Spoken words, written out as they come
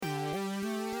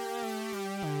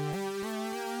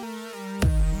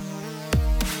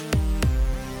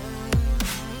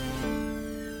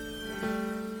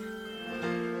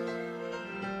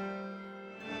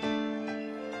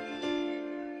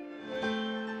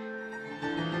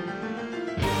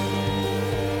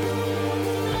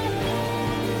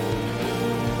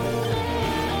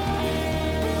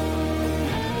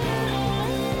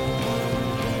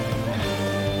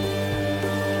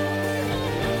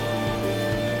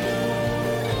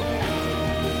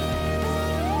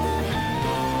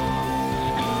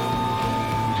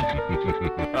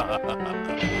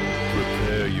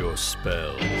Prepare your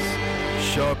spells.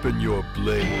 Sharpen your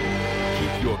blade.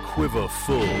 Keep your quiver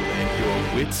full and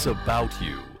your wits about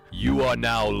you. You are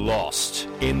now lost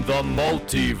in the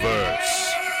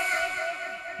multiverse.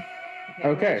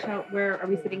 Okay. Where are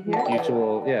we sitting here? You two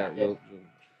will,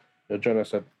 you'll join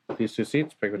us at these two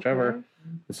seats. Pick whichever. Okay.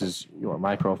 This is your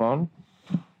microphone.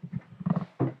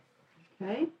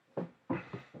 Okay.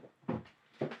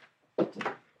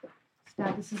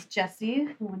 Now this is Jesse,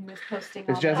 the one who was posting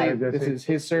all It's Jesse. that. Jesse. This is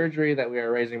his surgery that we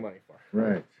are raising money for.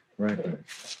 Right. Alright.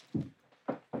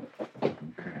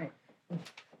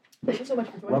 Thank you so much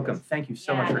for joining Welcome. us. Thank you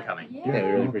so much for coming. Yeah, we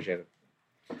really appreciate it.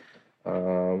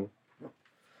 All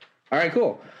right,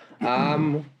 cool.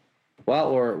 Well,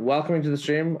 we're welcoming to the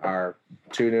stream our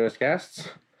two newest guests,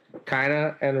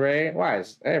 Kaina and Ray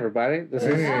Wise. Hey, everybody. This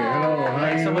Hey, is. hello. How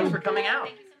Thanks are so you? much for coming out.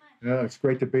 Yeah, it's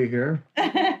great to be here.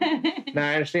 Now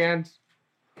I understand.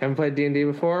 Haven't played D&D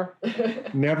before.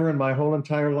 Never in my whole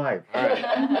entire life. All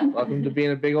right. Welcome to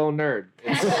being a big old nerd.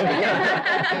 This is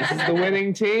the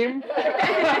winning team.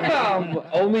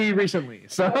 Only recently.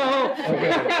 So,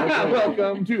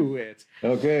 welcome to it.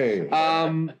 Okay.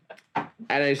 And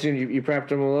I assume you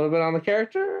prepped him a little bit on the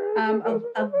character? I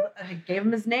gave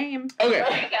him his name Okay.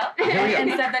 There you go. Here we go. and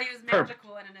said that he was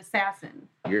magical and an assassin.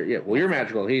 You're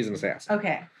magical. He's an assassin.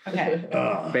 Okay.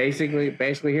 Basically,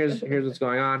 here's what's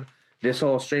going on. This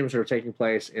whole stream is sort of taking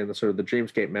place in the sort of the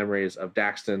dreamscape memories of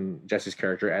Daxton, Jesse's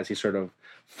character, as he sort of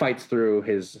fights through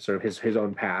his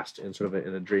own past in sort of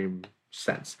in a dream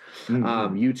sense.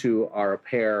 Mhm. You two are a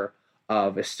pair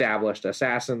of established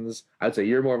assassins. I would say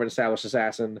you're more of an established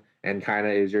assassin, and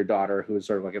Kaina is your daughter, who is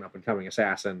sort of like an up and coming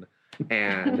assassin,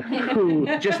 and who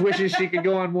just wishes she could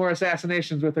go on more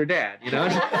assassinations with her dad. You know,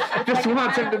 just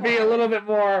wants him to be a little bit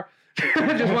more.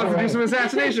 Just wants to do some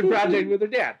assassination project with her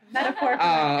dad. Metaphor.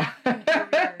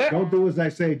 Don't do as I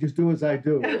say, just do as I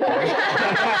do.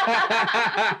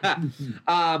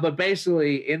 But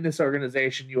basically, in this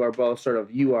organization, you are sort of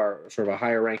a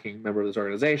higher ranking member of this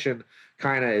organization.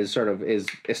 Kaina is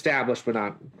established, but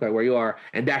not quite where you are,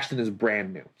 and Daxton is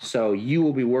brand new. So you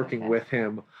will be working with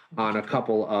him on a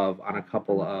couple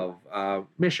of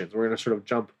missions. We're going to sort of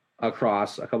jump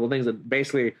across a couple of things, and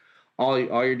basically, all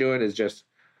you're doing is just,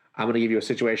 I'm going to give you a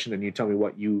situation, and you tell me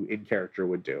what you in character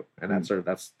would do, and that's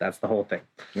that's the whole thing.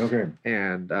 Okay.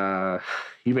 And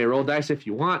you may roll dice if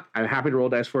you want. I'm happy to roll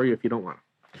dice for you if you don't want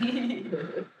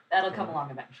to. That'll come along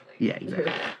eventually. Yeah,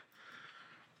 exactly.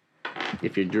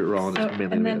 If you're rolling, So, it's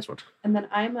mainly and then- this one. And then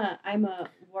I'm a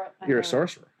You're a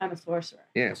sorcerer. I'm a sorcerer.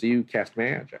 Yeah, so you cast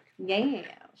magic. Yeah.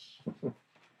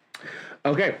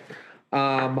 Okay.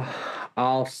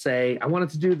 I'll say I wanted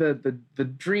to do the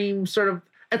dream sort of.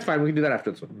 That's fine. We can do that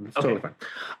after this one. It's totally fine.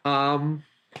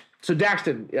 So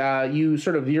Daxton, you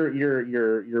sort of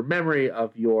your memory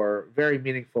of your very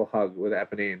meaningful hug with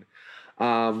Eponine,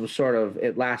 sort of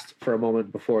it lasts for a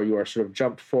moment before you are sort of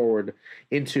jumped forward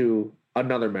into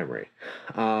another memory,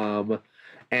 and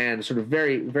sort of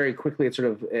very very quickly it's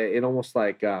sort of it almost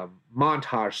like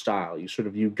montage style.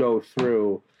 You go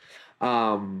through.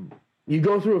 You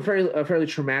go through a fairly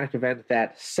traumatic event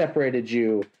that separated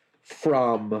you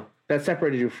from Vidania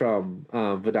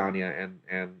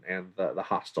and the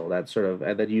hostel. That sort of,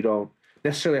 and then you don't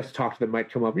necessarily have to talk to them. Might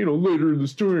come up, later in the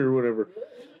story or whatever.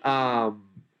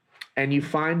 And you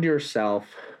find yourself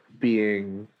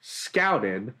being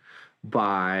scouted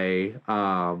by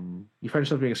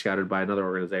another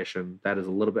organization that has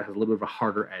a little bit of a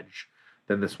harder edge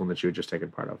than this one that you had just taken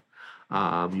part of.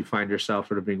 You find yourself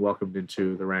sort of being welcomed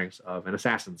into the ranks of an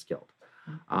assassin's guild.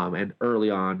 And early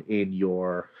on in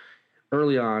your what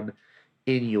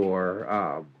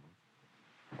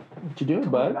you doing,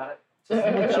 bud?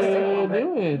 What you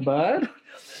doing, bud?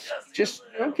 Just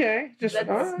okay. Just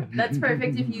That's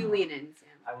perfect if you lean in, Sam.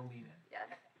 I will lean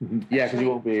in. yeah, because you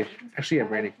won't be. Actually, yeah,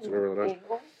 Brandy.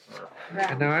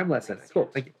 And now I'm less than it. Cool,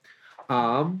 thank you.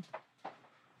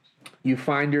 You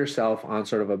find yourself on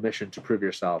sort of a mission to prove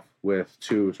yourself with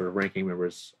two sort of ranking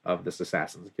members of this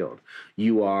Assassin's Guild.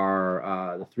 You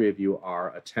are, the three of you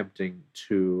are attempting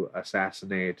to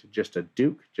assassinate just a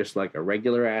duke, just like a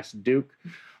regular ass duke,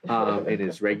 in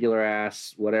his regular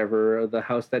ass, whatever the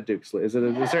house that dukes live. Is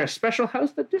there a special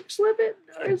house that dukes live in?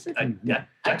 Or is it? A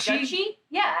duchy? Duchy?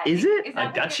 Yeah. Is it? Is that A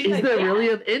what duchy? it Is there Yeah.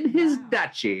 really in his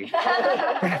duchy?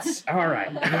 That's all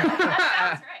right.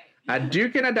 That's right. A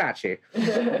duke and a duchy.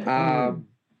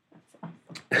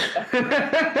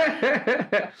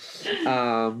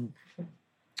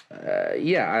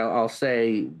 I'll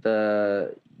say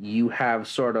you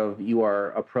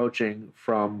are approaching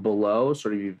from below.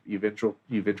 Sort of you've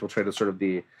infiltrated sort of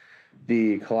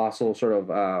the colossal sort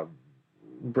of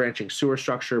branching sewer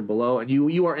structure below, and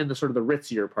you are in the sort of the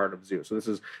ritzier part of Zoo. So this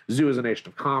is Zoo is a nation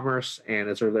of commerce, and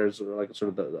it's sort of there's like sort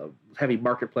of the heavy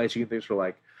marketplace. You can think sort of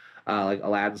like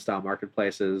Aladdin style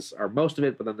marketplaces are most of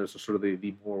it, but then there's sort of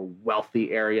the more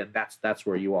wealthy area, and that's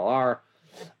where you all are.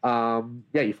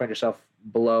 You find yourself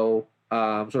below,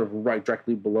 sort of right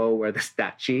directly below where the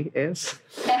statue is.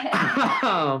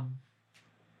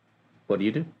 What do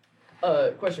you do?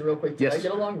 Question real quick. Did Yes. I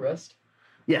get a long rest?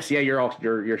 Yes, yeah, you're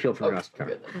healed from Okay, rest.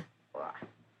 good then.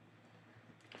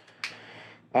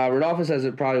 Rodolphus says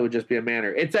it probably would just be a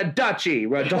manor. It's a duchy,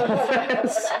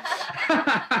 Rodolphus.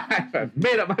 I've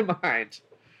made up my mind.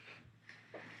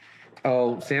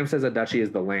 Oh, Sam says a duchy is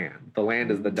the land. The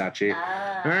land is the duchy. All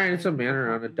right, it's a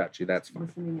manor on a duchy. That's fine.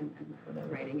 Listening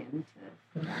and writing into.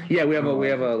 Yeah, we have a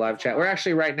live chat. We're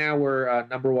actually right now we're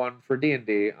 #1 for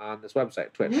D&D on this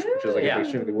website, Twitch, which is like Yeah.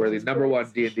 extremely worthy.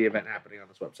 #1 D&D event happening on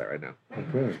this website right now.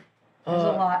 Okay. There's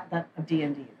a lot of D&D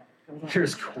that goes on.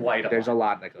 There's quite a There's a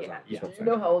lot. lot that goes Yeah. on this Do website. you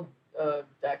know how old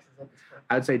Dax is at this point?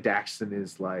 I'd say Daxton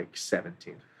is like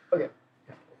 17.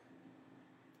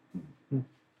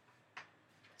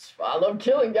 I love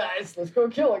killing guys. Let's go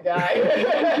kill a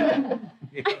guy.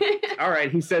 All right,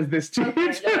 he says this to you.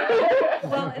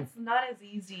 Well, it's not as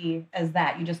easy as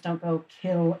that. You just don't go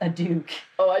kill a duke.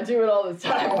 Oh, I do it all the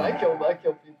time. I kill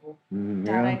people.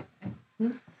 Dad, Yeah,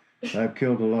 I've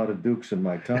killed a lot of dukes in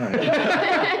my time.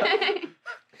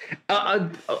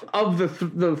 Of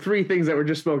the three things that were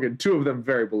just spoken, 2 of them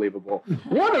very believable.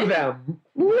 One of them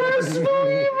less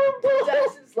believable.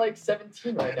 Dax is like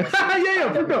 17 right now. So Yeah,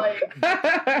 kind of no. like,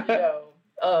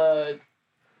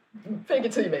 fake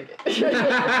it till you make it.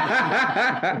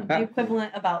 the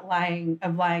equivalent about lying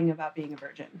about being a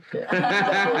virgin. Yeah,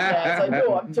 it's like,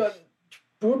 no, I'm done.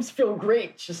 Boobs feel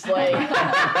great. Just like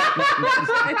I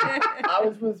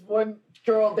was with one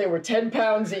girl, they were 10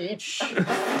 pounds each. And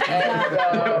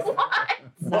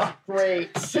was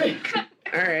great.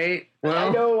 All right. I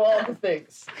Well, know all the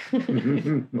things.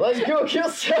 Let's go kill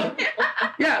some.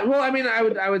 yeah. Well, I mean, I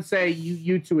would say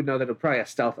you 2 would know that probably a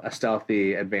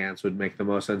stealthy advance would make the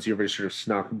most sense. You're very sort of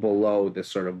snuck below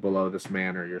this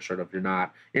manor. You're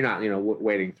not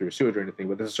wading through sewage or anything.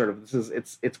 But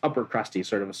it's upper crusty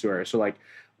sort of a sewer area. So like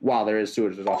while there is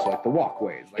sewage, there's also like the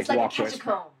walkways, It's like a walkways.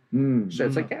 catacomb. So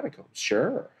it's like catacombs,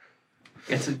 sure.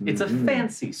 It's a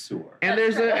fancy sewer. And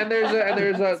there's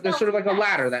sort of like a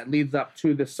ladder that leads up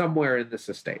to the somewhere in this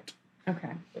estate.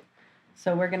 Okay.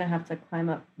 So we're gonna have to climb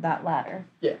up that ladder.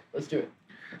 Yeah, let's do it.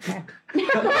 Okay.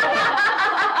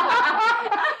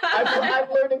 I'm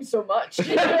learning so much.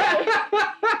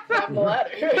 Climb the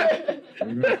ladder.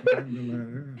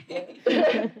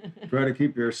 Try to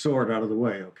keep your sword out of the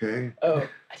way, okay? Oh,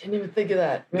 I didn't even think of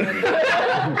that. Man.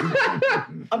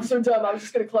 I'm so dumb. I was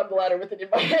just gonna climb the ladder with it in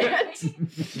my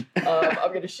hand.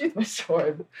 I'm gonna sheath my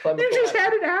sword. Climb up You the just ladder.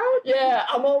 had it out? Yeah,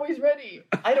 I'm always ready.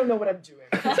 I don't know what I'm doing.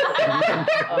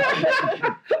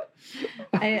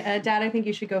 Dad, I think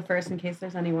you should go first in case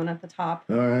there's anyone at the top.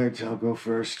 All right, I'll go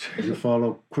first. You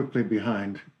follow quickly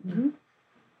behind. Mhm.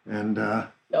 And,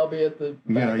 I'll be at the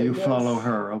back, I you guess. follow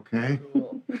her, okay?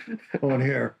 Cool. On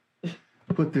here.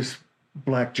 Put this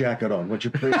black jacket on, would you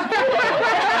please?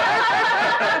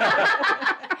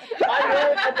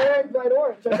 I'm wearing bright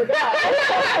orange. I forgot.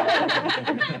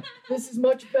 This is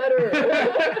much better.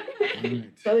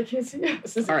 So they can't see us.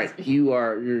 This is All right, easy.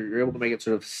 you're able to make it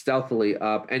sort of stealthily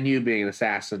up, and you being an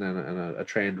assassin and a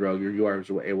trained rogue, you are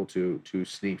able to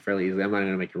sneak fairly easily. I'm not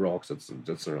going to make you roll because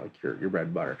it's sort of like your bread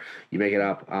and butter. You make it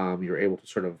up. You're able to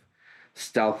sort of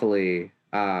stealthily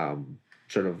open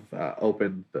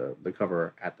the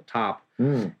cover at the top,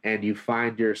 and you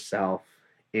find yourself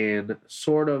in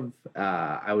sort of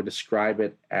I would describe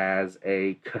it as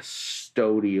a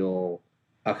custodial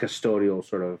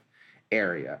sort of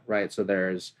area, right? So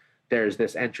there's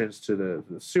this entrance to the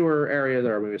sewer area.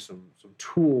 There are maybe some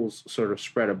tools sort of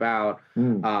spread about.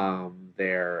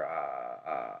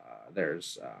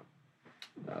 There's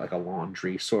like a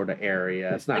laundry sort of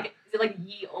area. It's not. Is it like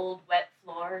ye old wet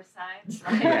floor signs?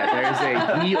 Yeah,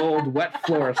 there's a ye old wet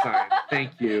floor sign.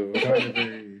 Thank you. Sort of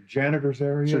the janitor's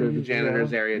area? Sort of the you janitor's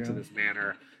feel? area Yeah. to this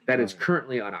manor that is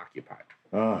currently unoccupied.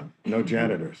 Ah, no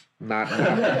janitors. Not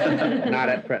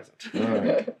at present. All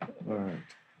right. All right.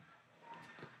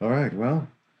 All right, well,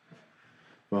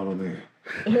 follow me.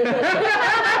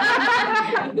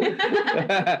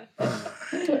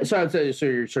 So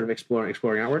you're sort of exploring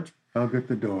outwards. I'll get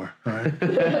the door. All right.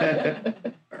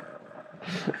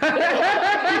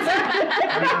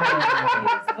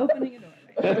 Opening a doorway.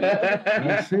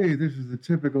 I see, this is the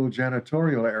typical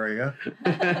janitorial area,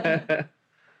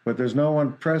 but there's no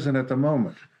one present at the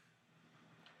moment.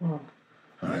 All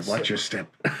right, watch your step.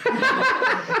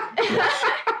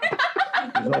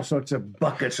 There's all sorts of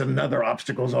buckets and other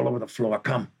obstacles all over the floor.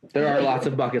 Come. There are lots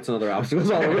of buckets and other obstacles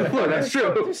all over the floor. That's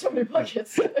true. There's so many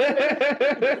buckets.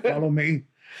 Follow me.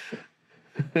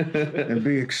 And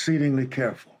be exceedingly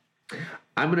careful.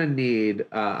 I'm gonna need.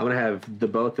 I'm gonna have the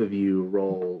both of you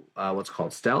roll what's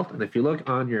called stealth. And if you look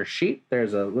on your sheet,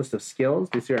 there's a list of skills.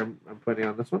 Do you see? I'm putting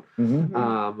on this one.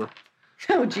 Mm-hmm.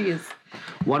 Oh, geez.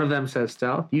 One of them says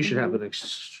stealth. You should have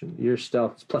your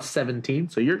stealth is plus 17,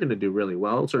 so you're gonna do really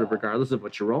well, sort of regardless of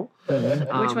what you roll.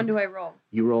 Which one do I roll?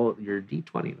 You roll your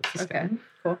d20. That's the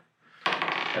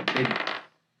Okay,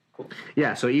 cool.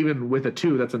 Yeah, so even with a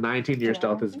 2, that's a 19. Your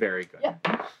stealth is very good. Yeah.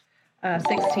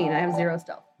 16. I have 0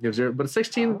 stealth. You have 0, but a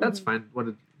 16, that's fine. What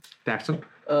did Daxton?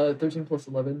 13 plus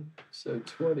 11, so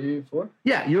 24.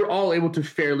 Yeah, you're all able to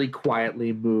fairly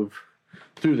quietly move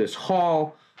through this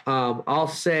hall. I'll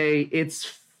say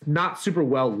it's not super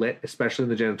well lit, especially in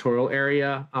the janitorial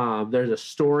area. There's a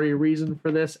story reason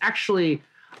for this. Actually,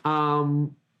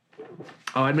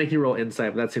 I'd make you roll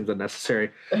insight, but that seems unnecessary.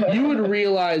 You would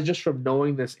realize just from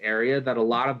knowing this area that a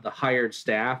lot of the hired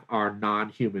staff are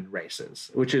non-human races,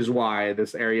 which is why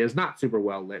this area is not super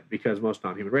well lit, because most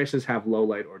non-human races have low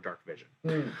light or dark vision.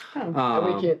 And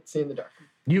we can't see in the dark.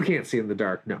 You can't see in the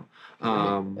dark, no.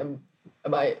 I'm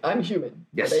human.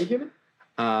 Yes. Are they human?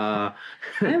 You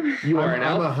are an I'm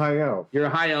elf. a high elf. You're a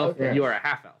high elf, Okay. and you are a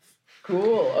half elf.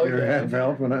 Cool. Okay. You're a half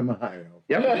elf and I'm a high elf.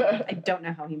 Yep. I don't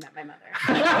know how he met my mother.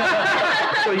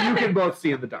 So you can both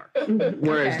see in the dark,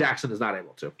 whereas Okay. Daxton is not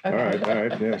able to. All right,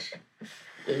 yes.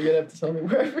 Yeah, you're gonna have to tell me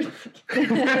where everything.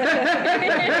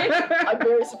 I'm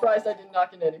very surprised I didn't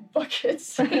knock in any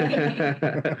buckets. Okay.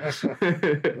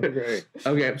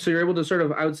 Okay, so you're able to sort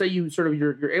of, I would say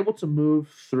you're able to move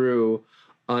through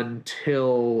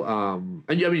until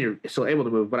you're still able to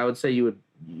move, but I would say you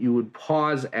would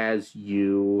pause as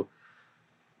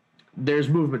there's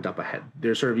movement up ahead.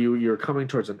 There's sort of you're coming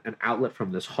towards an outlet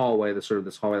from this hallway, this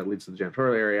hallway that leads to the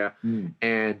janitorial area,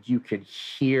 and you can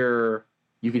hear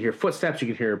footsteps, you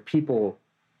can hear people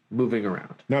moving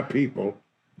around. Not people.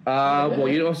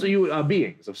 Well,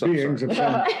 beings of some Beings sort. of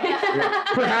some. Yeah.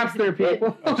 Perhaps they're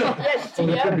people. Yes, Well,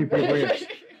 there could be DM. people, yes.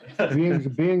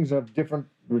 Beings of different,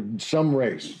 some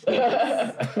race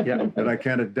Yeah. that I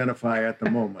can't identify at the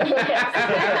moment.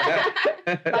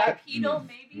 Bipedal,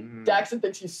 maybe? Daxon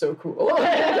thinks he's so cool. All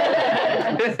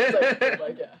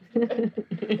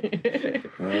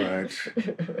right.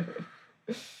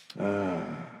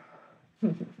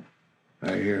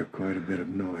 I hear quite a bit of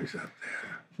noise out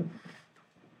there.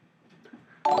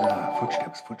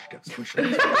 Footsteps.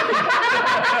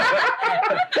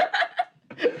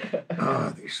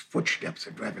 These footsteps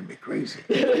are driving me crazy.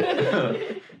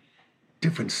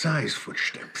 Different size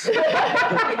footsteps.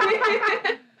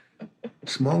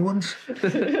 Small ones,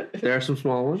 There are some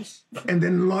small ones. and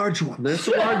then large ones. There's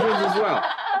some large ones as well.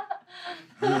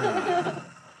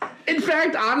 In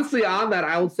fact, honestly, on that,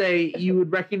 I would say you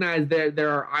would recognize that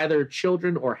there are either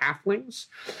children or halflings,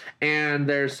 and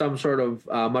there's some sort of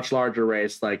much larger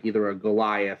race, like either a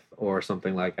Goliath or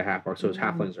something like a half-orc. So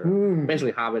halflings are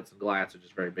basically hobbits, and Goliaths are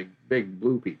just very big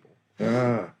blue people.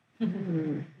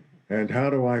 And how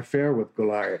do I fare with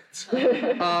Goliaths?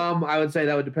 I would say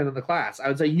that would depend on the class. I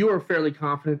would say you are fairly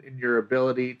confident in your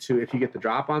ability to, if you get the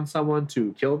drop on someone,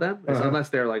 to kill them, unless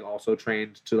they're like also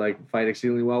trained to like fight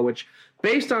exceedingly well. Which,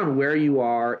 based on where you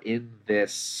are in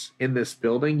this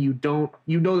building, you know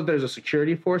that there's a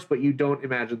security force, but you don't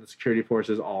imagine the security force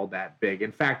is all that big.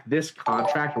 In fact, this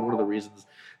contract, and one of the reasons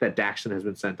that Daxton has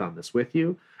been sent on this with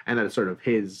you, and that it's sort of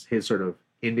his sort of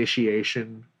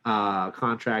initiation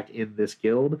contract in this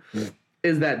guild,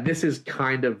 is that this is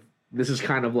kind of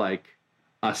like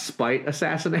a spite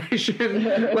assassination.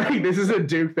 Like, this is a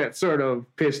duke that sort of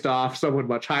pissed off someone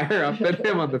much higher up than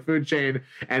him on the food chain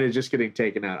and is just getting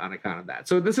taken out on account of that.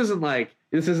 So this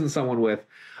isn't someone with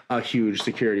a huge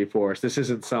security force. This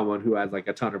isn't someone who has like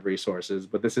a ton of resources,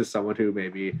 but this is someone who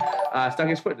maybe stuck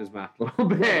his foot in his mouth a little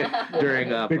bit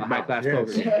during a Big high mouth, class yes.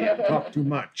 poker game. Yeah. Talk too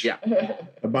much. Yeah.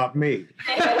 About me.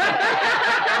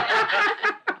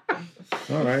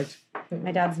 All right.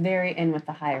 My dad's very in with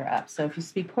the higher up, so if you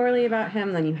speak poorly about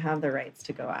him, then you have the rights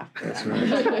to go after That's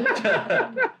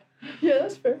them. right. Yeah,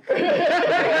 that's fair.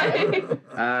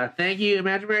 Thank you,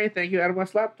 Imaginary. Thank you, Adam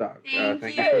West Lapdog. Thank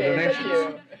Thank you. you for the Thank donations.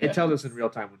 you. It tells us in real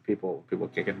time when people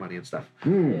kick in money and stuff.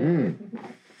 All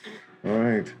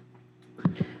right.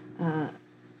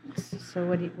 So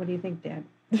what do you think, Dad?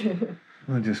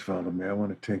 Well, just follow me. I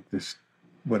want to take this,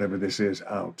 whatever this is,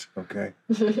 out. Okay.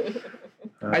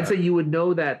 I'd say you would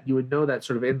know that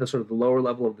sort of in the sort of the lower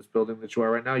level of this building that you are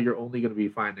right now, you're only going to be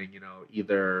finding,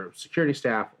 either security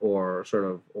staff or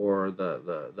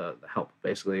the help.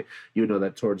 Basically, you know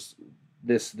that towards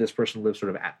this person lives sort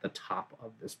of at the top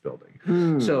of this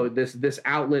building. So this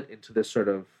outlet into this sort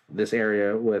of this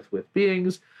area with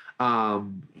beings.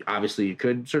 Obviously, you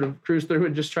could sort of cruise through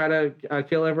and just try to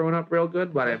kill everyone up real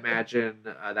good, but I imagine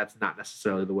that's not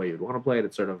necessarily the way you'd want to play it.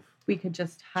 It's sort of We could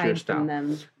just hide from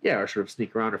them. or sort of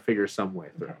sneak around or figure some way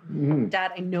through.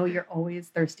 Dad, I know you're always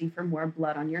thirsty for more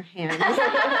blood on your hands.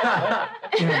 Yeah,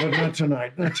 but not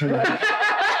tonight. Not tonight.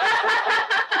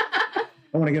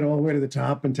 I want to get all the way to the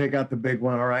top and take out the big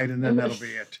one, all right? And then that'll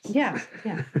be it. yeah.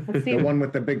 Let's see. The one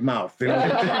with the big mouth. The one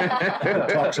that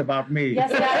talks about me.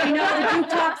 Yes, Dad, we know the Duke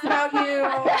talks about you.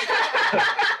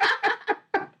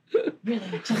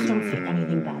 Really, just don't say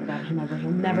anything bad about him ever.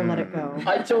 He'll never let it go.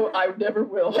 I never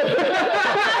will.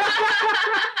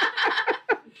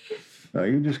 No,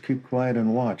 you just keep quiet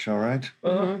and watch, all right?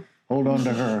 Hold on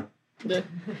to her.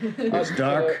 It's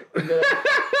dark.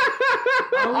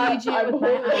 I'll lead you with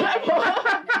my eyes.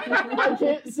 I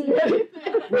can't see anything.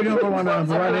 We don't want to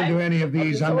run into any of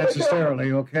these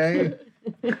unnecessarily, okay?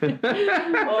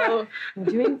 Oh, I'm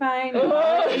doing fine.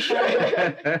 Is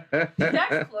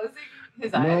Dax closing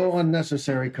his eyes? No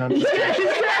unnecessary conflict. I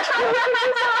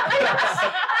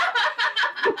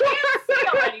can't see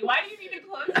already. Why do you need to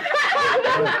close it?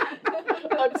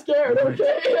 I'm scared,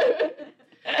 okay?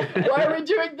 Why are we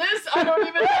doing this? I don't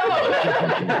even know.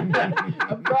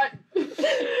 I'm frightened.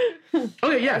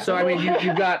 Okay, yeah. So I mean,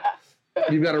 you've got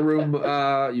a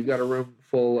room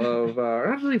full of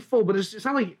not really full, but it's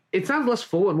not like it sounds less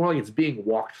full and more like it's being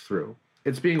walked through.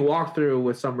 It's being walked through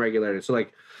with some regularity. So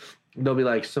like there'll be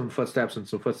like some footsteps, and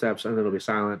then it'll be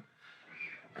silent,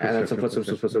 and then some footsteps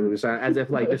will be silent, as if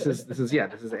like this is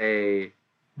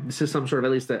some sort of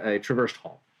at least a traversed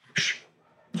hall.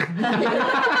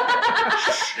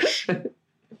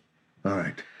 All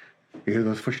right. You hear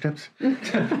those footsteps?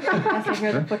 Yes, I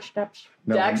hear the footsteps.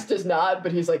 No. Dax does nod,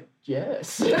 but he's like,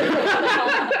 yes. What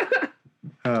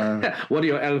are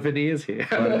your elven ears here?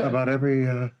 About every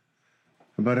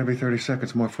 30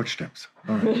 seconds, more footsteps.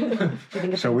 All right.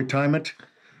 So we time it.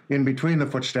 In between the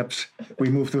footsteps, we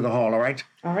move through the hall. All right.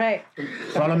 All right.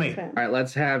 Follow me. All right,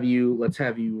 let's have you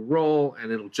roll,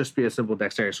 and it'll just be a simple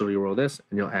dexterity. So you roll this,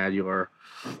 and you'll add your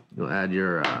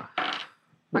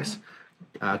nice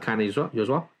kind of you as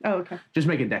well. Oh, okay. Just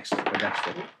make a dex roll.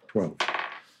 12.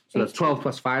 So that's 12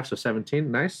 plus 5, so 17.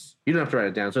 Nice. You don't have to write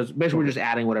it down. So it's basically we're just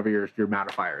adding whatever your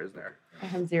modifier is there. I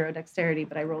have 0 dexterity,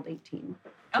 but I rolled 18.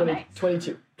 Oh, nice.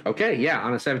 22. Okay, yeah.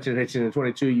 On a 17, 18, and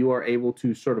 22, you are able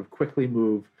to sort of quickly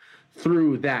move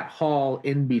through that hall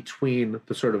in between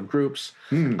the sort of groups,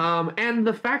 and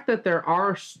the fact that there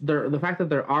are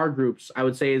groups, I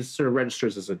would say, is sort of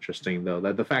registers as interesting, though.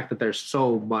 That the fact that there's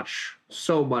so much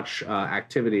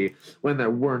activity when there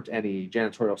weren't any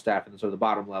janitorial staff in the sort of the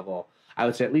bottom level, I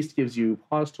would say at least gives you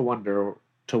pause to wonder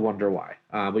why.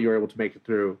 But you were able to make it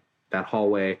through that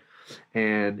hallway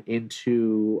and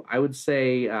into, I would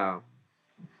say, A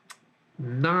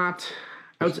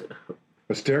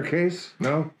staircase?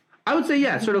 No? I would say,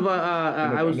 yeah, sort of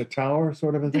In a tower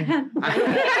sort of a thing? He'd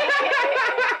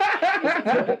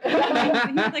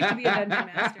like to be a dungeon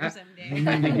master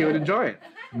someday. I think you would enjoy it.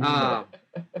 What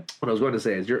I was going to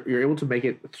say is you're able to make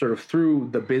it sort of through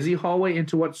the busy hallway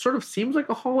into what sort of seems like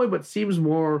a hallway, but seems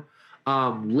more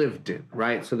lived in,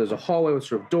 right? So there's a hallway with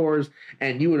sort of doors,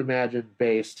 and you would imagine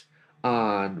based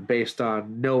on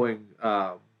knowing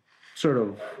sort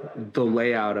of the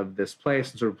layout of this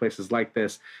place and sort of places like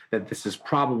this, that this is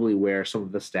probably where some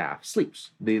of the staff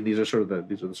sleeps. These are sort of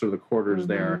the quarters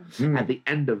there. At the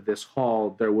end of this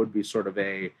hall, there would be sort of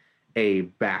a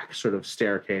back sort of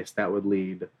staircase that would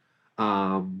lead,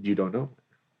 you don't know,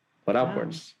 but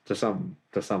upwards to some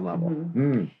level.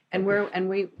 And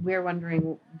we're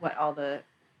wondering what all the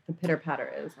pitter patter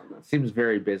is on this. Seems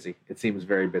very busy. It seems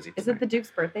very busy. Is it the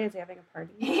Duke's birthday? Is he having a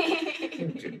party?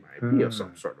 It might be of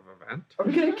some sort of event. Are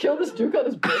we going to kill this Duke on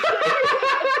his birthday?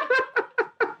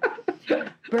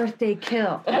 Birthday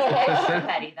kill. That's extra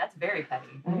petty. That's very petty.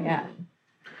 Oh, yeah.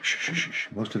 Shh.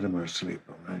 Most of them are asleep,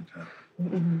 all right?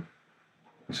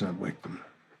 Let's not wake them.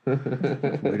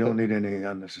 We don't need any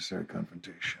unnecessary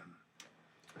confrontation.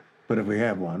 But if we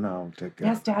have one, I'll take it.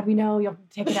 Yes, Dad, we know. You'll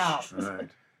take it out. All right.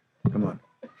 Come on.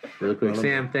 Really quick, Well,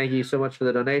 Sam, thank you so much for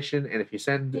the donation. And if you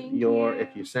send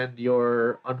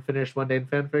your unfinished mundane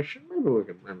fan fiction, maybe we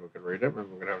can read it. Maybe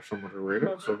we can have someone to read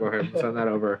it. So go ahead and send that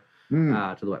over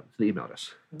to the email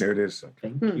address. There it is.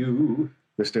 Thank you.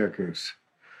 The staircase.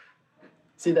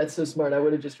 See, that's so smart. I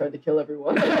would have just tried to kill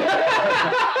everyone.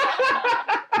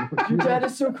 Your dad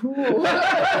is so cool.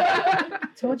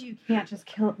 Told you can't just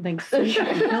kill things. You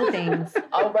can kill things.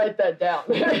 I'll write that down.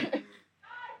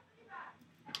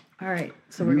 All right,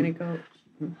 so we're gonna go.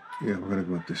 Yeah, we're gonna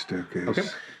go up the staircase. Okay.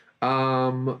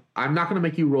 I'm not going to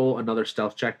make you roll another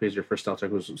stealth check because your first stealth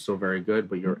check was still very good,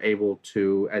 but you're able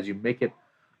to, as you make it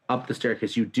up the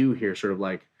staircase, you do hear sort of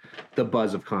like the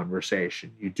buzz of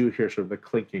conversation. You do hear sort of the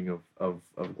clinking of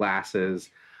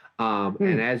glasses.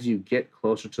 And as you get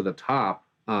closer to the top,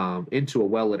 into a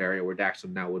well-lit area where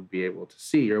Daxton now would be able to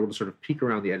see, you're able to sort of peek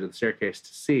around the edge of the staircase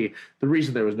to see. The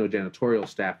reason there was no janitorial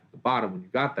staff at the bottom when you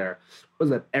got there was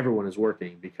that everyone is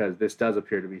working, because this does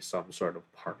appear to be some sort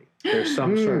of party. There's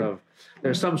some sort of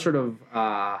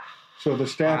So the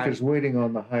staff is waiting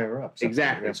on the higher ups.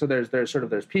 exactly. So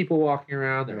there's people walking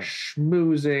around, they're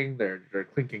schmoozing, they're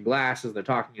clinking glasses, they're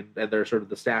talking, and they're sort of,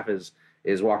 the staff is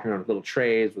walking around with little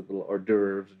trays with little hors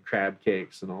d'oeuvres and crab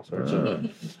cakes and all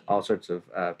sorts of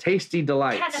tasty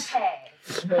delights. Canapé.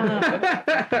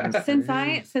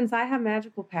 Since I have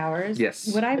magical powers, Yes.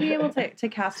 would I be able to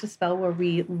cast a spell where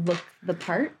we look the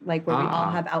part, like where we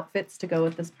all have outfits to go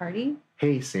with this party?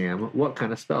 Hey Sam, what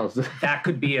kind of spells? That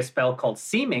could be a spell called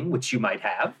Seeming, which you might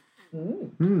have.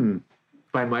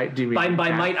 By might, do you mean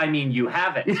By might, I mean you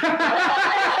have it. You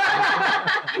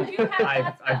do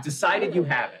have I've decided you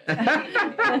have it.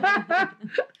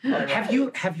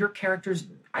 Have your characters?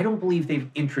 I don't believe they've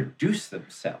introduced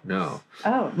themselves. No.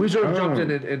 Oh, We sort of jumped in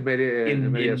and made it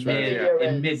In yes, right,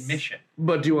 yeah. mid mission.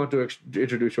 But do you want to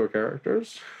introduce your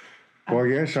characters? Well,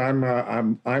 yes, I'm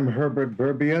Herbert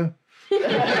Burbia.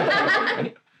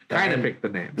 Kind of pick the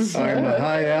names. I'm a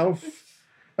high elf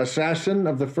assassin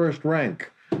of the first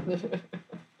rank.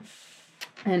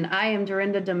 and I am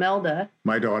Dorinda Demelda.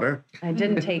 My daughter. I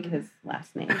didn't take his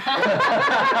last name.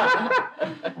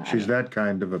 She's that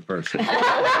kind of a person.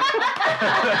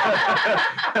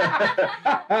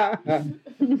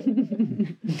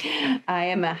 I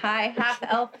am a high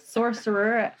half-elf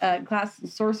sorcerer, class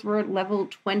sorcerer level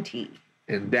 20.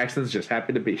 And Daxton's just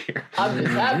happy to be here. I'm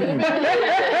just happy to be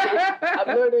here. I'm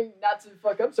learning not to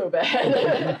fuck up so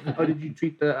bad. Oh, did you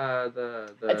treat the I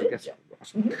did, guest? yeah.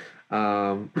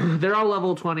 Awesome. They're all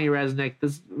level 20, Resnick.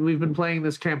 We've been playing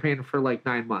this campaign for like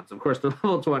 9 months. Of course, they're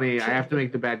level 20. I have to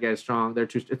make the bad guys strong.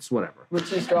 It's whatever. We're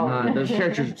too strong. The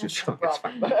characters are too strong. It's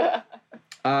fine.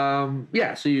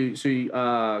 Yeah, so you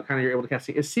kind of you're able to cast.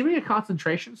 Is seeming a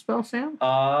concentration spell, Sam?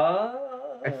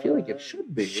 I feel like it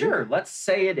should be. Sure, let's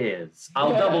say it is.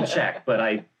 I'll double check,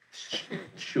 but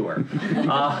sure.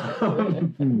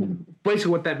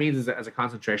 Basically, what that means is that as a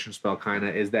concentration spell, kind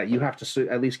of, is that you have to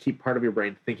at least keep part of your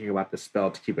brain thinking about this spell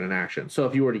to keep it in action. So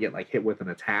if you were to get like hit with an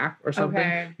attack or something,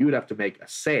 Okay. you would have to make a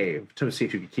save to see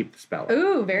if you could keep the spell.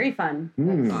 Ooh, very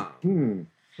fun.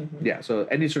 Yeah, so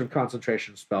any sort of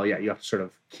concentration spell, you have to sort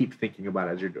of keep thinking about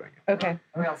it as you're doing it. Okay.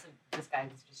 Or else this guy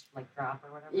is just like drop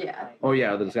or whatever. Yeah. Like, Oh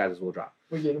yeah, the disguises will drop.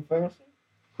 We're getting fancy.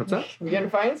 What's up? We're getting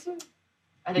fancy.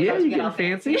 I think Yeah, that's you get getting all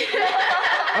fancy?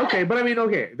 Okay, but I mean,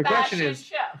 okay. The question is,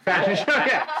 fashion show.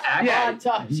 Yeah, yeah.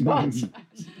 Sponsors.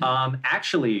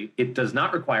 Actually, it does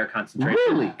not require concentration.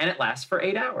 Really? And it lasts for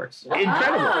 8 hours.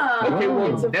 Incredible. Oh. Okay,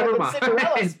 well, It's a never fucking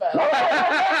Cinderella mind. spell.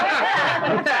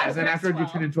 And then afterwards, you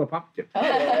turn into a pumpkin.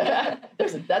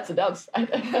 That's a downside.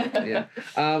 Yeah.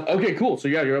 Okay, cool. So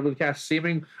yeah, you're able to cast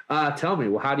seeming. Tell me,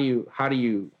 well, how do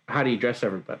you dress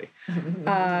everybody?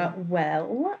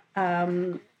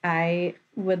 I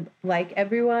would like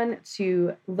everyone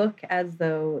to look as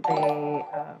though they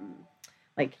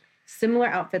like similar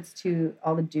outfits to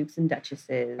all the dukes and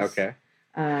duchesses. Okay.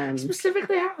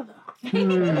 Specifically how though?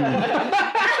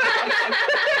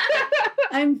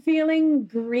 I'm feeling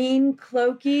green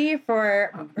cloaky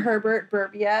for Herbert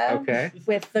Burbia. Okay.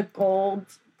 With the gold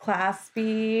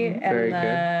claspy and Very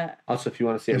the good. Also, if you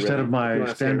want to see Instead of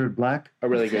my standard black. a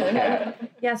really good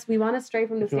cat, yes, we want to stray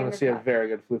from the if you want to standard. see a very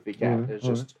good floofy cat, there's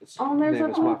just it's, Oh, there's name a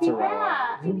is floofy mozzarella.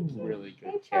 cat. It's a really good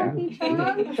Hey, cat. Chunky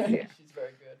Chunk. Yeah. She's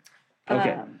very good.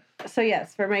 Okay. So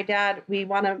yes, for my dad, we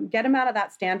want to get him out of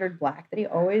that standard black that he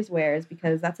always wears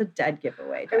because that's a dead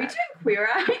giveaway. Are we Dad. doing Queer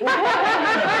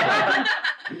Eye?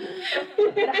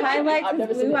 It highlights I've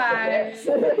never his seen blue it, eyes.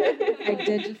 but I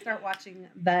did just start watching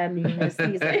the newest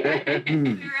season.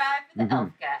 Queer Eye for the elf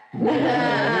guy.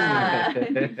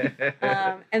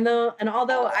 And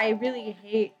although I really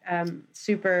hate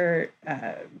super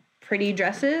pretty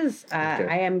dresses, Okay.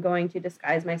 I am going to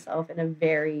disguise myself in a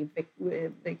very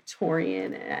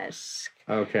Victorian-esque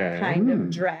Okay. kind of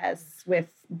dress with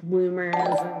bloomers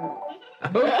and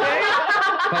Okay.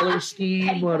 Color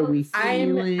scheme. What are we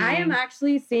feeling? I am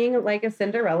actually seeing like a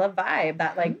Cinderella vibe,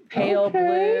 that like pale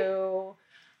blue,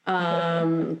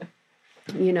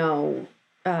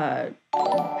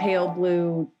 pale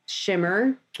blue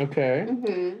shimmer, Okay.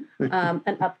 an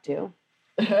updo.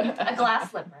 A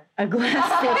glass slipper. A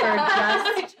glass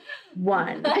slipper, just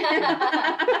one. Wait,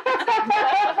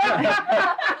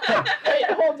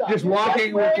 hold on. Just You're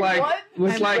walking with wearing like what?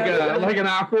 with I'm like wearing- an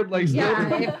awkward like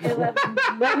Yeah,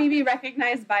 let me be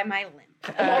recognized by my limp.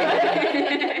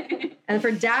 And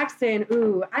for Daxton,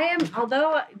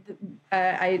 although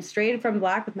I strayed from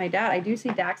black with my dad, I do see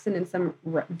Daxton in some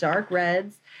dark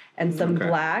reds and some Okay.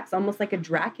 blacks, almost like a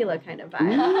Dracula kind of vibe.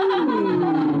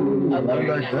 I love I it.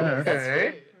 like that.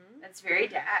 Okay. That's very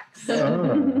Dax.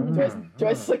 Do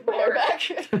I slick my hair back?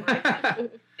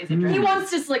 He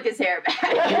wants to slick his hair back.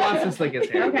 He wants to slick his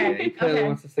hair. Okay, Yeah, he clearly okay.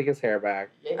 wants to slick his hair back.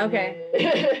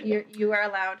 Okay. You are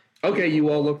allowed. Okay, you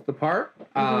all look the part.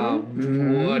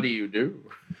 Mhm. What do you do?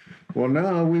 Well,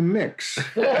 now we mix.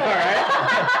 All right.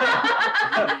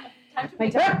 Time to My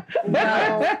make dad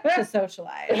well to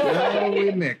socialize. Now we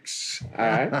mix. All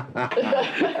right.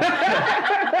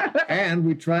 And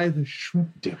we try the shrimp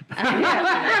dip.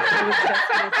 I was just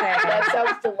gonna say. That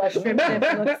sounds delicious. Shrimp dip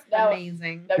looks Now-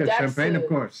 amazing. Now, Yeah, Dax, champagne, of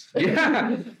course.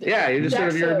 Yeah, yeah. You're just you're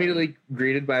Jackson. immediately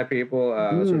greeted by people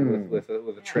sort of with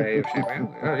a tray of champagne.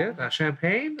 Like, oh yeah,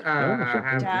 champagne.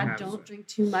 champagne. Dad, don't drink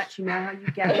too much. You know how you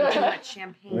get with too much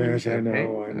champagne. Yes, I know,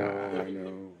 Champagne. I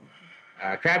know.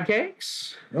 Crab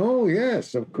cakes. Oh,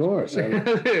 yes, of course.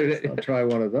 I'll try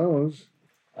one of those.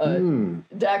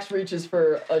 Dax reaches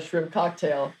for a shrimp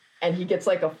cocktail, and he gets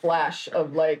like a flash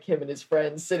of like him and his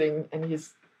friends sitting, and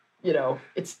he's,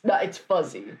 it's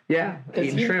fuzzy Yeah, because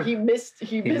eating shrimp. he missed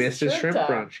He missed his shrimp time.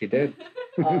 brunch. He did.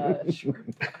 We go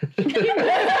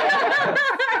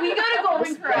to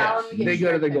Golden Corral. And we They get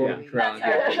go to the shrimp. Golden Corral.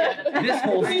 That's our-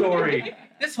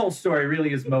 This whole story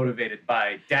really is motivated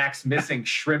by Dax missing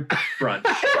shrimp brunch.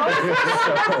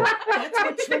 That's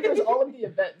what triggers all of the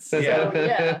events. So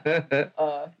yeah, yeah.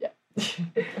 Oh,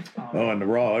 and the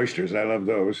raw oysters. I love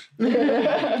those.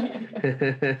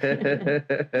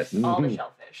 All the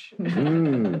shellfish.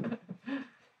 Mm.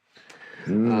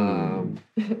 Mm.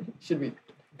 Should we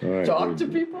All right, talk to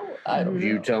people? I don't know.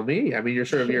 You tell me. I mean, you're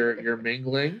sort of you're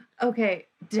mingling. Okay,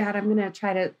 Dad, I'm gonna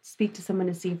try to speak to someone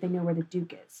to see if they know where the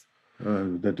Duke is.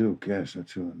 The Duke, yes,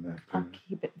 that's who I'm I'll after.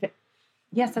 keep it.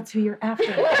 Yes, that's who you're after.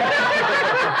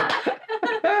 Yeah,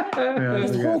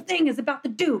 This yeah. whole thing is about the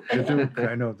Duke. The Duke,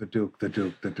 I know the Duke.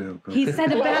 He Okay.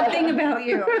 said a bad thing about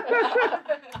you.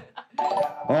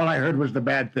 All I heard was the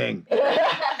bad thing.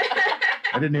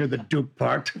 I didn't hear the Duke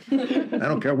part. I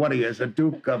don't care what he is, a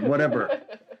Duke of whatever.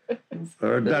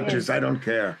 Or a Duchess, I don't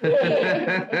care.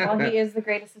 While he is the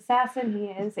greatest assassin, he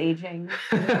is aging.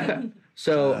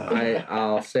 So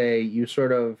I'll say you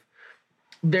sort of.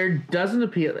 There doesn't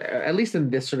appear, at least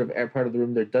in this sort of part of the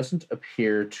room, there doesn't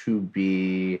appear to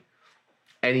be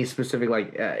any specific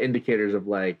indicators of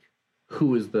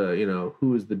who is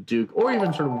the Duke, or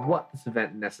even sort of what this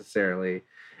event necessarily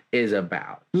is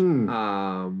about.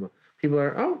 People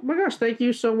are, oh my gosh, thank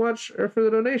you so much for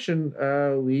the donation.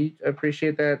 We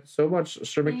appreciate that so much,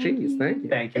 Sir McCheese. Thank you.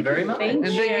 Thank you very much. Thank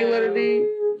And thank you, letter D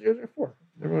 004.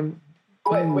 Everyone,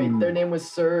 Wait, their name was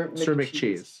Sir McCheese. Sir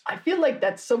McCheese. I feel like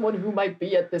that's someone who might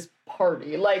be at this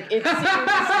party. Like, it seems...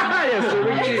 Yes, Sir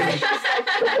McCheese.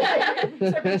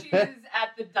 Sir McCheese is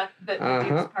at the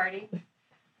Duke's party.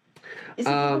 Is it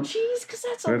McCheese? Because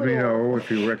that's a Let me little... know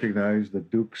if you recognize the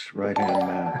Duke's right-hand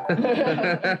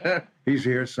man. He's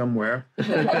here somewhere.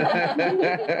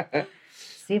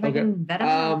 See if I can vet him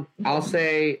out. I'll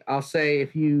say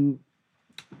if you.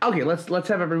 Okay, let's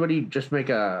have everybody just make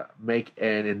an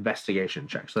investigation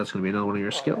check. So that's going to be another one of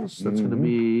your skills. That's going to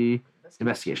be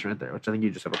investigation right there, which I think you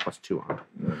just have a +2 on.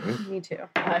 Me too.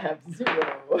 I have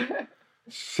 0.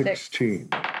 16.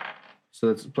 So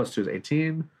that's +2 is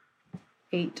 18.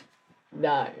 8.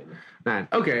 9. 9.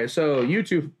 Okay, so you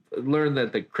two learned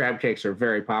that the crab cakes are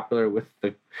very popular with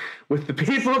the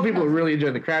people. People really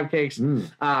enjoy the crab cakes.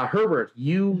 Herbert,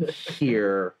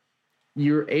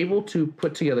 you're able to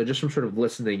put together, just from sort of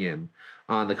listening in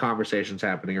on the conversations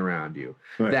happening around you,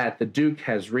 Right. that the Duke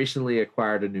has recently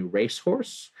acquired a new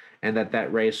racehorse, and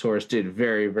that racehorse did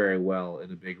very, very well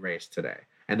in a big race today.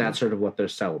 And that's sort of what they're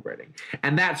celebrating.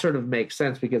 And that sort of makes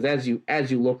sense because as you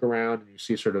look around and you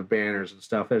see sort of banners and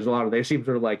stuff, there's a lot of, they seem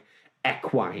sort of like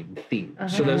equine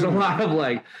themed. So there's a lot of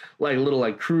like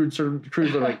little crude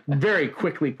that are very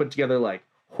quickly put together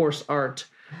horse art.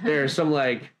 There's some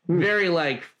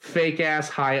very fake ass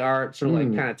high art, sort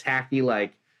of kind of tacky,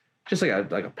 just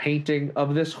like a painting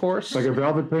of this horse. Like a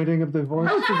velvet painting of the horse?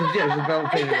 Yeah, there's a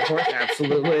velvet painting of the horse,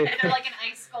 absolutely. Is there like an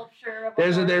ice sculpture of a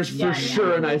There's horse? for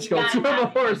sure an ice sculpture of a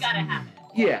horse. You gotta have it.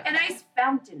 Yeah. An ice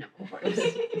fountain of a horse.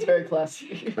 It's very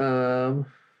classy.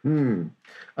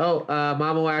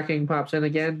 Mama Whacking pops in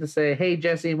again to say, hey,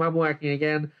 Jesse, Mama Whacking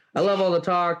again. I love all the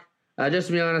talk. Just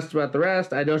to be honest about the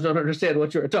rest, I don't understand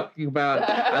what you were talking about.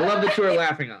 I love that you were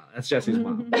laughing on. That's Jesse's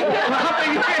mom.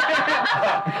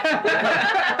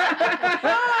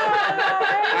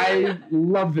 I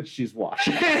love that she's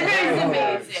watching.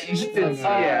 She's amazing.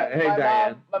 Yeah, hey,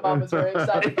 Diane. My mom was very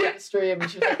excited for the stream, and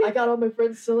she was like, "I got all my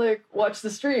friends to like watch the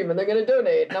stream, and they're gonna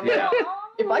donate." And I'm like,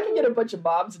 if I can get a bunch of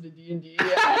moms into D&D,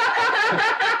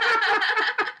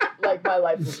 like my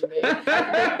life would be made.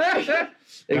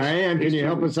 Diane, can you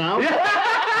help us out?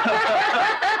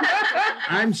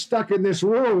 I'm stuck in this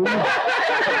room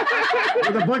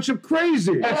with a bunch of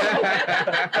crazies.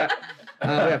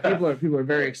 Yeah, people are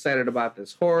very excited about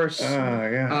this horse.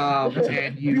 Yeah.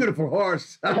 And you Beautiful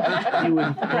horse. you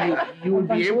would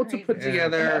be able to put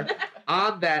together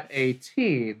on that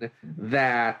 18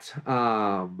 that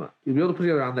you'd be able to put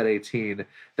together on that 18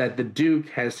 that the Duke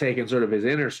has taken sort of his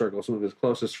inner circle, some of his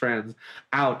closest friends,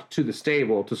 out to the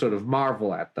stable to sort of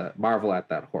marvel at that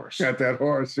horse. Got that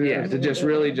horse. Yeah, to just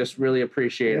really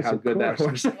appreciate Yes, how of good that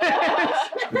course. horse is.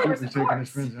 The Duke is taking his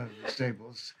friends out of the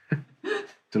stables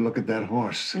to look at that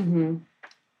horse. Mm-hmm.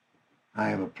 I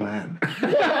have a plan.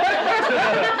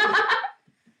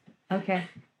 Okay.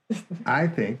 I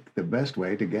think the best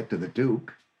way to get to the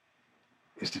Duke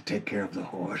is to take care of the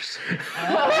horse.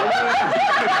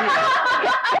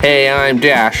 Hey, I'm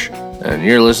Dash, and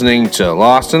you're listening to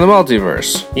Lost in the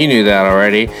Multiverse. You knew that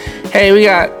already. Hey, we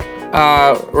got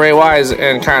Ray Wise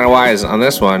and Kinda Wise on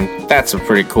this one. That's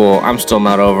pretty cool. I'm still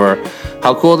not over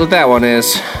how cool that one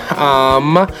is.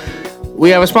 We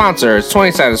have a sponsor. It's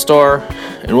 20-sided store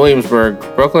in Williamsburg,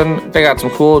 Brooklyn. They got some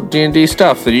cool D&D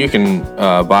stuff that you can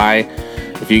buy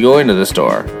if you go into the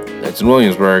store. It's in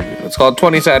Williamsburg. It's called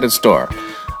 20-sided store.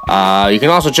 You can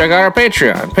also check out our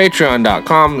Patreon,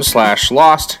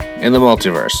 patreon.com/Lost in the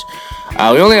Multiverse.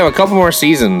 We only have a couple more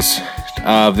seasons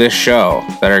of this show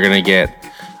that are going to get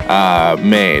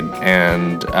made.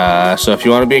 And so if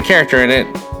you want to be a character in it,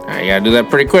 you got to do that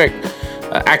pretty quick.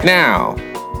 Act now.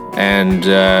 And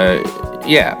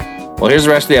yeah. Well, here's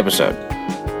the rest of the episode.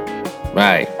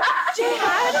 Bye. Dad,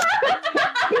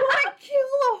 you want to kill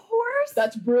a horse?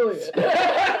 That's brilliant.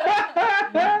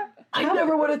 I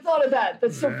never would have thought of that.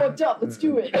 That's so fucked up. Let's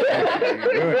do it.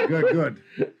 Good.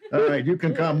 All right, you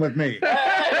can come with me.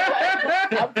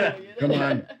 Come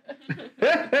on.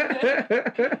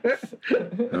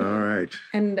 All right.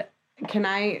 And can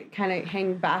I kind of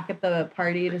hang back at the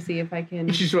party to see if I can?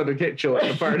 You just want to get chill at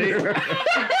the party. You're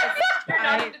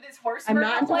not into this horse I'm murder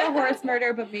not into plan? a horse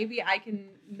murder, but maybe I can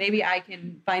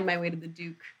find my way to the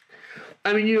Duke.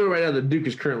 I mean, you know right now the Duke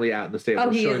is currently out in the stable Oh,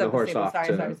 he showing is the at the horse stable. off Sorry.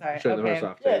 showing the Okay. horse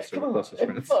off to Yes, his come on. closest Have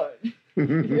friends. fun.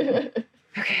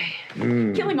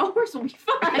 Okay. Killing a horse will be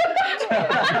fun.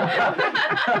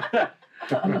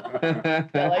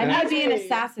 I may be an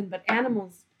assassin, but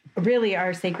animals really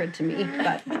are sacred to me.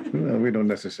 But Well, we don't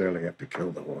necessarily have to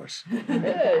kill the horse. Yeah. What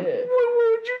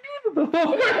would you do to the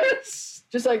horse?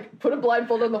 Just like put a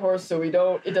blindfold on the horse so it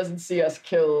doesn't see us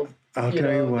kill. I'll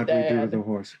tell you what the we do dad. with the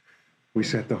horse. We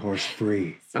set the horse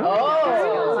free. Oh,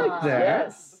 I like that.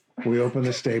 Yes. We open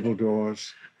the stable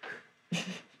doors.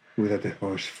 We let the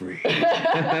horse free.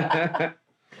 That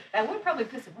would probably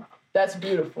piss him off. That's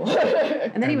beautiful.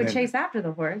 and then he would then- chase after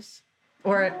the horse,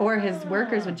 or his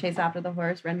workers would chase after the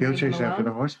horse. He'll rendering him chase after the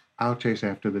alone. horse. I'll chase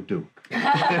after the Duke.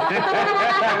 Yeah,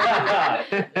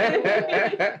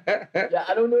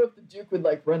 I don't know if the Duke would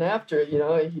like run after it,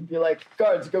 he'd be like,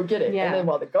 guards, go get it. Yeah. And then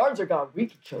while the guards are gone, we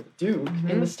could kill the Duke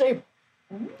in the stable.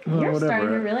 You're whatever. starting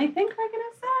to really think like an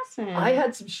assassin. I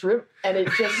had some shrimp and it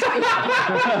just And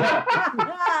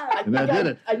I did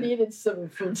it. I needed some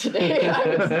food today.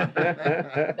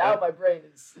 Now my brain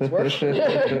is working.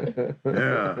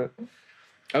 Yeah.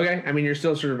 Okay, I mean you're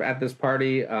still sort of at this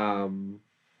party.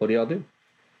 What do y'all do?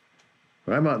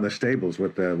 I'm out in the stables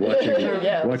with the watching.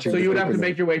 Yeah. watching So the you would have to people.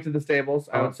 make your way to the stables.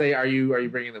 I would say, are you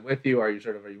bringing them with you? Are you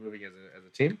moving as a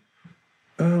team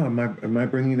Oh, am I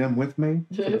bringing them with me?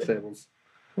 to the stables?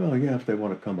 Well, yeah, if they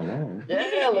want to come along.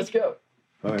 Yeah, let's go.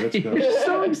 All right, let's go. You're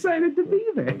so excited to be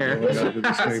We're there. going out to the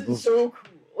This is stables. so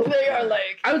cool. They are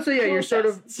like. I would say, yeah, you're sort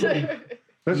of,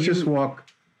 Let's just walk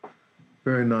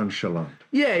very nonchalant.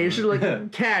 yeah, you're sort of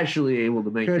like casually able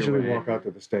to make Casually your way. walk out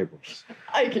to the stables.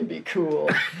 I can be cool.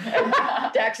 And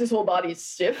Dax's whole body is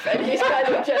stiff, and he's kind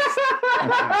of just.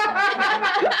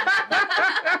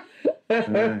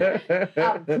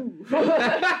 I'm cool.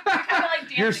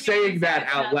 You're saying that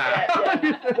out loud.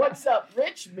 Yeah. What's up,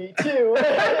 Rich? Me too.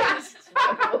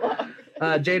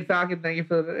 Jade Falcon, thank you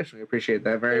for the donation. We appreciate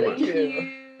that very Thank much.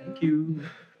 you. Thank you.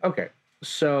 Okay,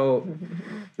 so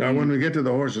Now, when we get to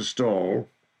the horse's stall,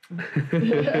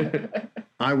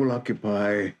 I will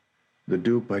occupy the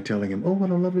Duke by telling him, "Oh, what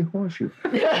a lovely horse you."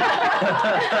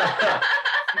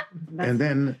 And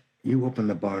then you open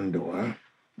the barn door.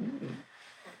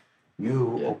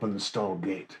 You open the stall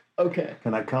gate. Okay.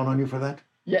 Can I count on you for that?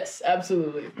 Yes,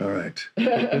 absolutely. All right.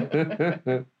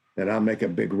 Then I'll make a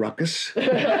big ruckus.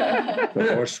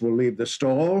 The horse will leave the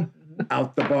stall,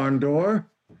 out the barn door,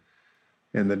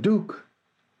 and the Duke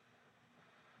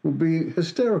will be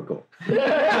hysterical. And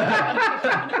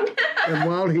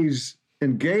while he's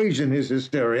engaged in his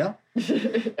hysteria,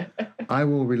 I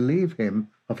will relieve him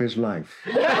of his life.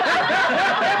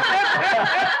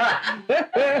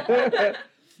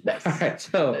 Nice. All right,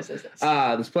 so Nice.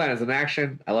 this plan is in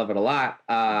action. I love it a lot.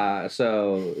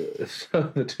 So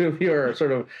the two of you are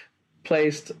sort of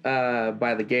placed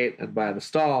by the gate and by the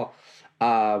stall.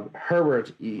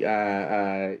 Herbert,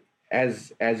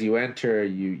 as you enter,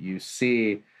 you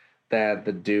see that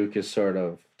the Duke is sort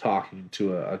of talking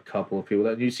to a couple of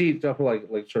people. You see a couple like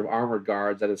sort of armored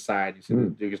guards at his side. You see the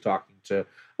Duke is talking to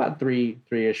about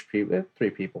three-ish people, three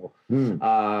people.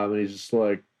 And he's just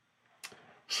like,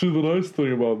 "See, the nice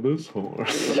thing about this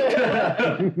horse,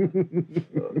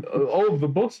 all of the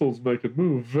muscles make it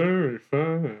move very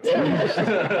fast.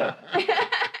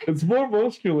 It's more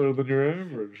muscular than your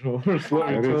average horse, let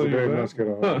me It tell is a you very that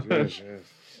muscular horse. Yes, yes.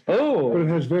 Oh, But it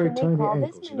has very Can we tiny call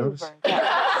ankles. this You notice?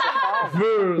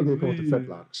 maneuver? They call it the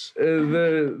fetlocks.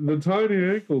 the tiny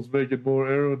ankles make it more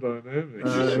aerodynamic.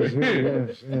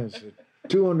 Yes.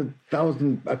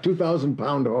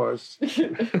 2,000-pound horse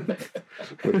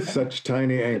with such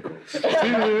tiny ankles. See,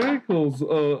 the ankles,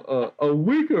 a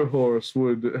weaker horse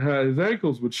his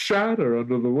ankles would shatter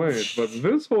under the weight, but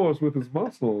this horse with his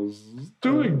muscles is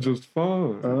doing just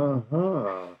fine.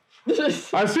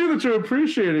 I see that you're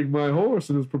appreciating my horse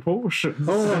and his proportions.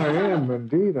 Oh, I am.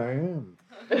 Indeed, I am.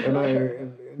 And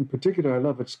in particular, I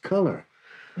love its color.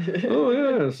 Oh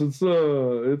yes, it's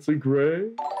a gray.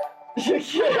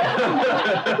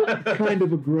 Kind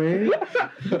of a gray.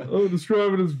 Oh,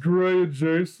 describe it as gray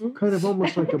adjacent. Kind of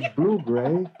almost like a blue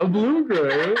gray. A blue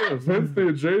gray, yes. Hence the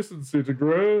adjacency to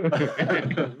gray.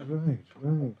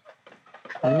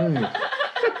 Right.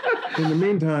 In the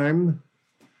meantime,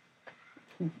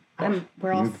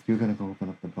 We're all. you're going to go open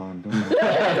up the barn door. You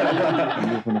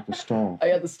open up the stall. I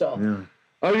got the stall. Yeah.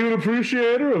 Are you an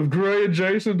appreciator of gray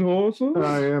adjacent horses?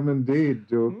 I am indeed,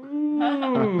 Duke. Ooh,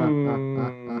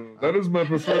 that is my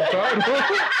preferred title.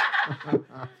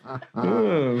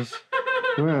 Yes.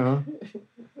 Well,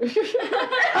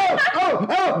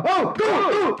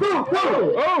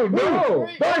 Oh no!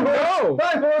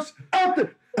 my horse, out the...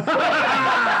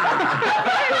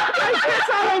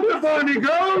 Out the barn he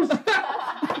goes.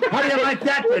 How do you like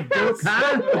that, Duke,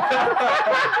 huh?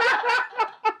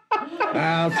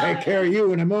 I'll take care of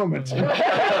you in a moment.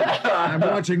 I'm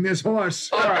watching this horse.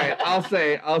 All right, I'll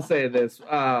say this.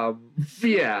 The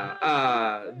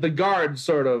guards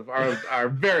sort of are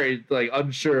very like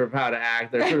unsure of how to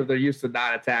act. They're used to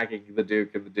not attacking the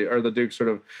Duke and the Duke sort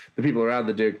of the people around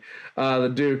the Duke.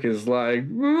 The Duke is like,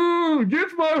 "Get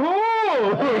my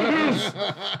horse!"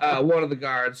 One of the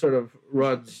guards sort of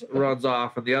runs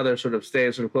off, and the other sort of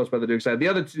stays sort of close by the Duke's side. The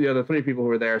other three people who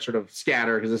are there sort of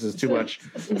scatter because this is too much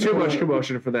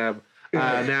commotion for them.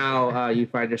 Now you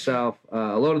find yourself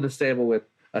alone in the stable with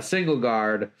a single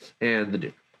guard and the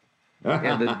Duke.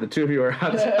 And the two of you are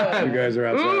outside. You guys are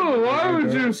outside. Ooh, why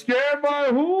would you scare my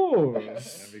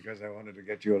horse? Because I wanted to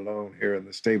get you alone here in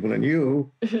the stable. And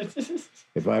you,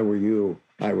 if I were you,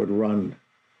 I would run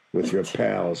with your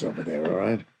pals over there, all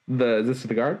right? This is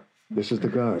the guard? This is the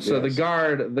guard. So yes.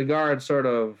 the guard sort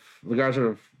of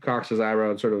cocks his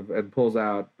eyebrow and pulls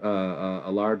out a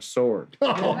large sword.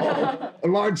 A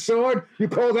large sword? You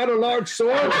call that a large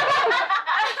sword?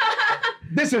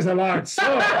 This is a large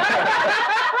sword.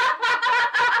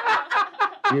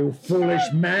 You foolish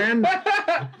man. All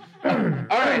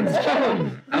right, so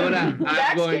I'm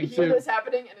Dax going can hear to. this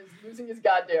happening and is losing his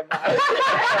goddamn mind.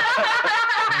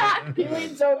 He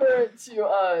leans over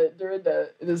to Dorinda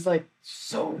and is like,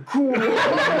 "So cool." All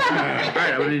right,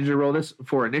 I'm going to need you to roll this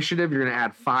for initiative. You're going to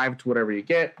add 5 to whatever you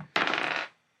get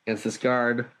against this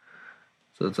guard.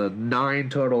 So it's a 9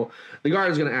 total. The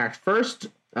guard is going to act first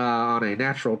on a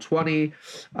natural 20.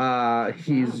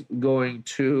 He's going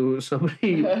to.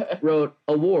 Somebody wrote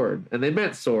award, and they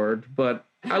meant sword, but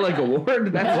I like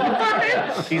award.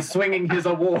 That's fine. He's swinging his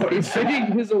award. He's swinging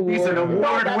his award. He's an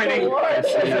award-winning. award.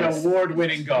 He's an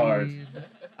award-winning guard.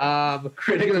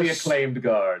 Critically acclaimed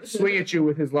guard. Swing at you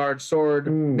with his large sword,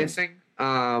 missing.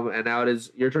 And now it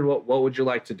is your turn. What would you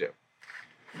like to do?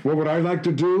 What would I like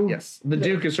to do? Yes, the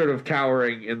Duke is sort of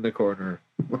cowering in the corner.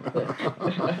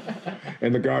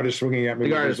 And the guard is swinging at me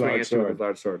The guard with is his swinging large at you with sword. his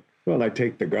large sword. Well, I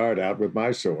take the guard out with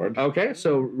my sword. Okay,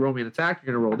 so roll me an attack.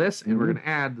 You're gonna roll this, and we're gonna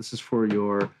add. This is for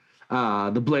your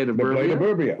the blade of The Burbia. blade of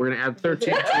Burbia. We're gonna add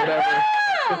 13 to whatever.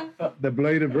 The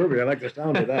blade of Burbia. I like the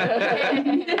sound of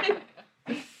that.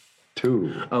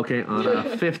 2. Okay, on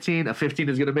a 15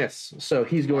 is gonna miss. So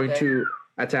he's going to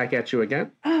attack at you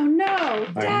again. Oh no!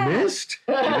 I Dad! missed?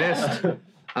 You missed.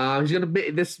 He's gonna be.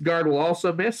 This guard will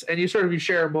also miss, and you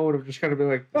share a moment of just kind of being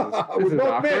like, "This is We both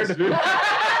awkward." missed.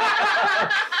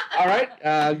 All right,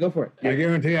 go for it. I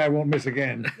guarantee I won't miss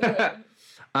again.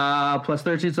 Plus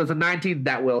 13, so it's a 19.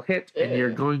 That will hit, and you're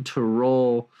going to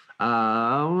roll.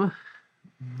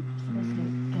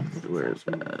 Where's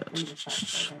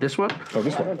this one? Oh,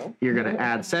 this one. You're gonna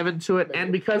add 7 to it,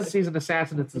 and because he's an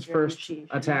assassin, it's his first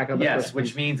attack on the Yes, first which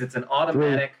piece. means it's an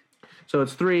automatic. So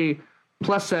it's 3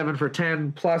 plus 7 for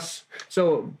 10 plus.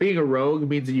 So being a rogue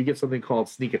means that you get something called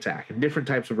sneak attack, and different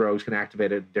types of rogues can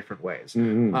activate it in different ways.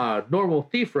 Normal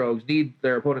thief rogues need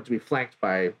their opponent to be flanked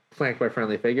by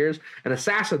friendly figures. An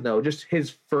assassin, though, just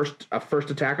his first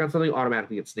attack on something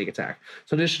automatically gets sneak attack.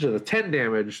 So in addition to the 10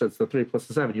 damage, that's the 3 plus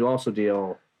the 7. You also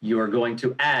deal. You are going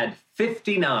to add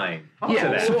 59 to Yeah,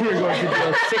 that. so you're going to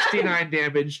deal 69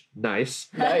 damage. Nice.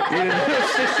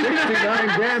 Nice.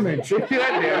 69 damage.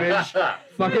 69 damage.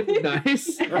 Fucking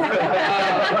nice.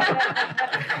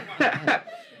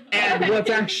 And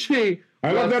what's actually.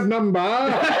 I love that number.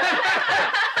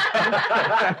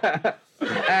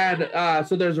 And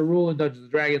so there's a rule in Dungeons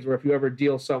and Dragons where if you ever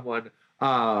deal someone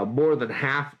more than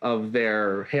half of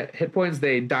their hit points,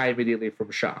 they die immediately from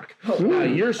shock.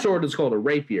 Your sword is called a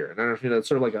rapier, and I don't know if you know, it's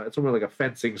sort of it's more like a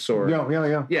fencing sword.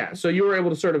 Yeah. Yeah, so you were able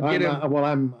to sort of get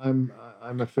him.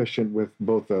 I'm efficient with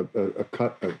both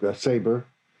a saber,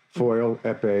 foil,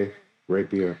 epee,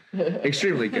 rapier.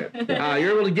 Extremely good.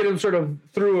 You're able to get him sort of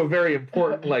through a very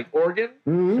important organ,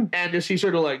 and just he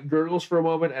sort of gurgles for a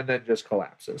moment and then just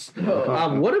collapses.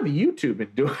 What have you two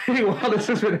been doing while this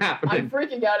has been I'm happening?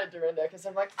 freaking out at Dorinda because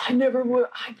I'm like, I never would.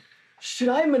 Should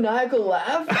I maniacal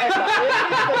laugh? That's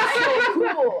so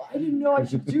cool. I didn't know I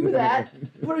should do that,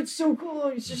 but it's so cool.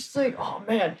 It's just like, oh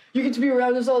man, you get to be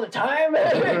around us all the time.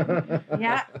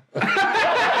 Yeah.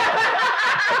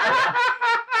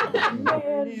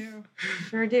 Man.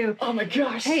 Sure do. Oh my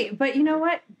gosh. Hey, but you know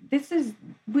what?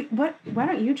 Why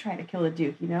don't you try to kill the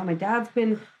Duke? You know, my dad's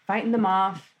been fighting them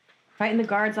off, fighting the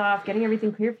guards off, getting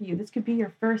everything clear for you. This could be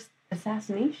your first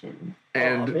assassination.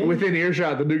 And man. within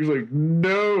earshot, the Duke's like,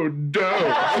 "No,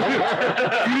 don't,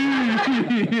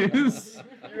 please."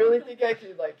 You really think I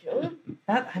could kill him?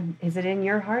 Is it in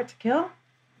your heart to kill?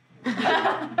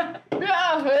 Yeah.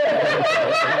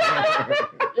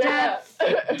 Yeah.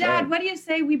 Dad, what do you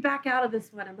say we back out of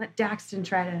this one and let Daxton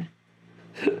try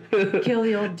to kill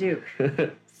the old Duke?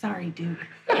 Sorry, Duke.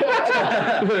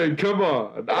 Come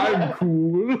on, I'm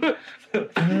cool.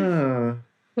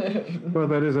 Well,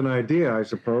 that is an idea, I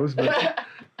suppose. But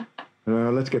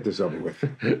let's get this over with.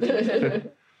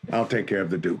 I'll take care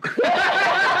of the Duke.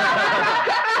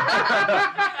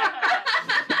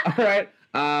 All right.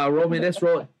 Roll me this.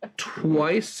 Roll it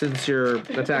twice since you're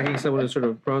attacking someone who's sort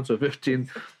of prone. So 15.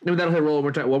 Maybe that'll hit roll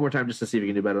one more time just to see if you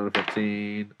can do better on a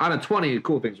 15. On a 20,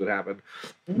 cool things would happen.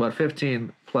 But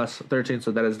 15 plus 13,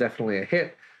 so that is definitely a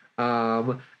hit.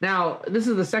 Now, this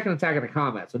is the second attack in a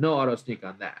combat, so no auto sneak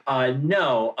on that.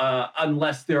 No,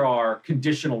 unless there are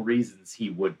conditional reasons he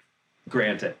would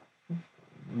grant it.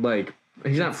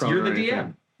 He's not prone. You're or the anything.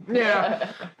 DM.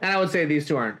 Yeah, and I would say these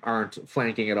two aren't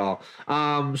flanking at all.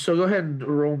 So go ahead and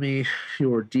roll me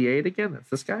your D8 again. That's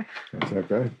this guy. That's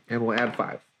okay. And we'll add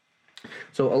 5.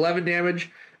 So 11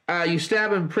 damage. You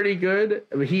stab him pretty good.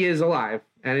 But he is alive.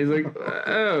 And he's like,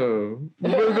 oh,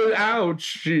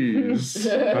 ouchies.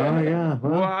 Oh, yeah.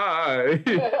 Well, Why?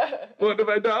 What have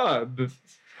I done?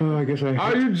 I guess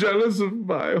Are you jealous of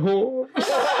my horse?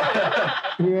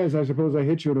 Yes, I suppose I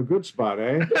hit you in a good spot,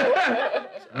 eh?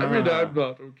 I mean, I'm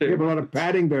not okay. You have a lot of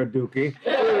padding there, Dookie.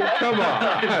 Come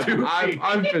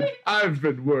on. I've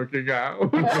been working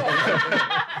out.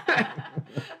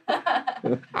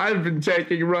 I've been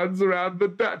taking runs around the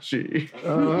duchy.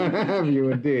 Oh, have you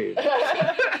indeed?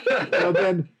 Well,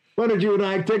 then, why don't you and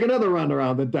I take another run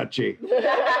around the duchy?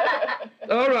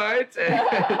 All right.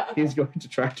 He's going to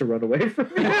try to run away from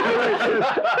me.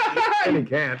 And he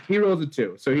can't. He rolls a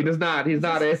 2, so he's not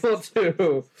able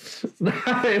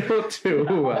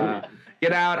to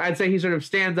get out. I'd say he sort of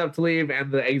stands up to leave,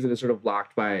 and the exit is sort of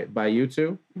blocked by you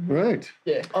two. Right.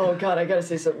 Yeah. Oh God, I gotta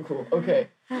say something cool. Okay.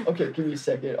 Okay, give me a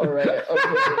second. All right.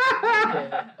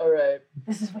 Okay. All right.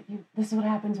 This is what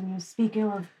happens when you speak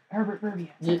ill of Herbert Burbia.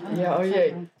 Yeah, oh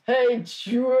yeah. Hey,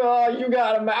 you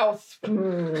got a mouth.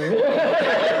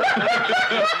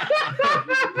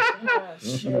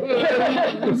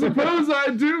 Suppose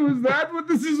I do. Is that what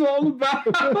this is all about?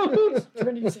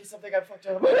 When you say something, I fucked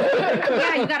up.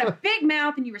 Yeah, you got a big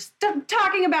mouth, and you were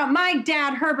talking about my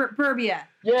dad, Herbert Burbia.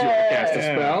 Yeah. Cast a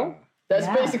spell. That's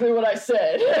basically what I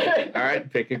said. All right,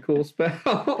 pick a cool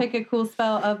spell. Pick a cool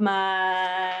spell of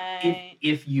my.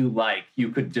 If you like, you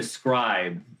could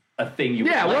describe a thing you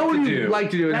would Yeah, like what to would do. you like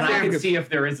to do? And I Sam can can- see if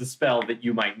there is a spell that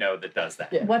you might know that does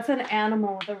that. Yeah. What's an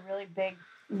animal with a really big,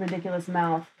 ridiculous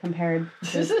mouth compared to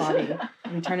his body?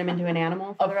 Can we turn him into an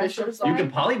animal for A the rest fish of or his something? You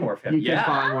life? can polymorph him. You can yeah.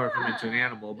 polymorph him into an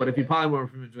animal, but if you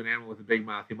polymorph him into an animal with a big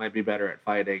mouth, he might be better at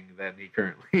fighting than he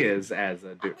currently is as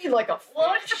a dude. Be like a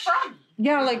Well, it's a fish. froggy.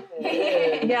 Yeah, like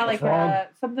yeah, like frog?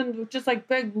 something with just like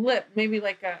big lip, maybe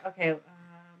like a okay,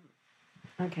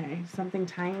 something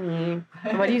tiny.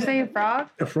 What do you say, a frog?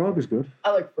 A frog is good.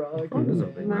 I like frog.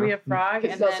 Maybe a frog,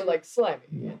 It's and also then like slimy.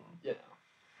 You know.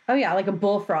 oh yeah, like a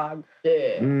bullfrog,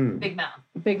 Yeah. Mm. Big mouth.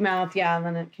 big mouth. Yeah, and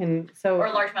then it can so. Or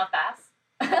largemouth bass.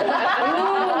 Ooh.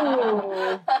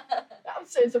 I would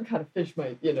say some kind of fish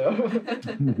might,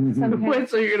 some Wait,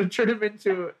 so you're gonna turn him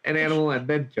into an animal and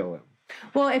then kill him?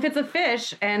 Well, if it's a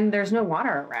fish and there's no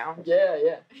water around,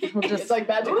 Yeah. he'll just It's like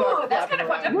magic. Ooh, carp that's flapping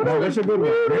kinda fucked around. up. Oh, that's a good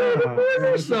one.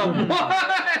 Yeah. So what?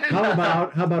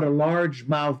 How about a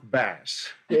largemouth bass?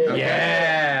 Yeah.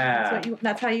 Yeah.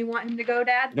 that's how you want him to go,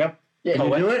 Dad. Yep. Yeah. Can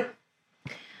you do it?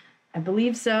 I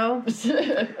believe so.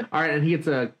 All right, and he gets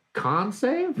a con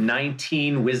save.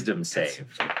 19 wisdom save.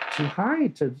 Too high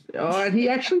to. Oh, and he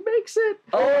actually makes it.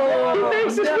 Oh, He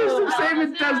makes his no. wisdom save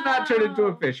and does not turn into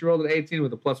a fish. He rolled an 18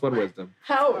 with a +1 wisdom.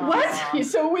 How? What?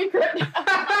 He's so weak right now.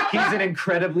 He's an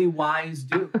incredibly wise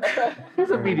dude.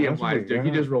 He's a Yeah, medium that's wise big, dude. He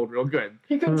yeah. just rolled real good.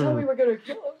 He couldn't tell we were gonna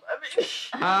kill him. I mean,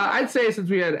 I'd say since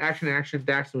we had action,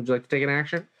 Daxton, would you like to take an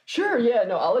action? sure. Yeah.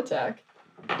 No, I'll attack.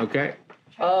 Okay.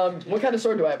 What kind of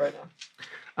sword do I have right now?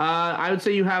 I would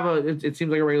say you have a. It seems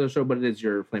like a regular sword, but it is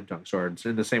your flame tongue sword. It's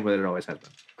in the same way that it always has been.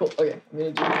 Cool. Okay, I'm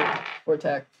gonna do 4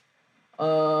 attack.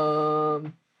 My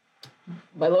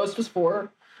lowest was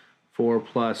 4. 4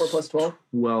 plus 4 plus 12.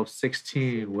 12,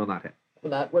 16 will not hit.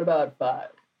 Well, not. What about 5?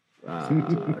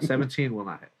 17 will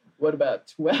not hit. What about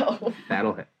 12?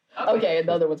 That'll hit. Okay, and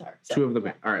the other one's higher. 2 of them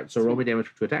hit. All right, so roll me damage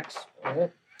for 2 attacks. All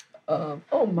right. Oh,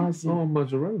 Mazi. Oh,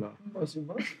 mozzarella. Mazi,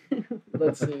 Mazi.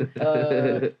 Let's see.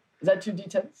 Is that 2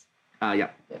 d10s? Yeah.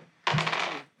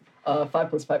 5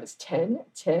 plus 5 is 10.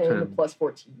 10 10. plus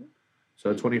 14.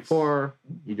 So 24.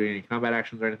 You doing any combat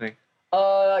actions or anything?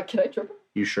 Can I trip him?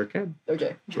 You sure can.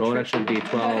 Okay. Roll an extra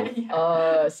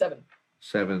d12. 7.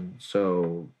 7.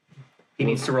 So He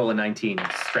needs to roll a 19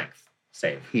 strength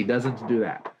save. he doesn't do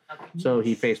that. So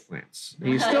he face plants.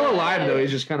 He's still alive though.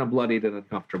 He's just kind of bloodied and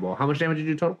uncomfortable. How much damage did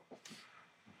you do total?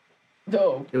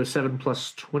 No. It was 7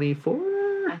 plus 24.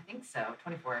 I think so.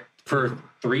 24. For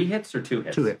 3 hits or 2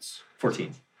 hits? 2 hits.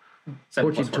 14.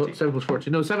 7 plus 14. 7 plus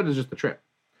 14. No, 7 is just the trip.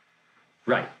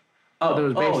 Right. But Oh, there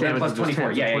was base then damage plus is just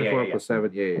 24. 10, so Yeah, 24 yeah. plus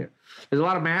 7. Yeah. There's a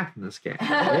lot of math in this game.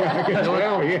 Yeah, I can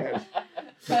tell, yes.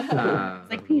 It's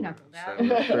like Pinochle, Dad.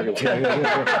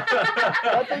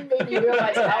 That thing made me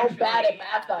realize how bad at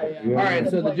math I am. Yeah. All right,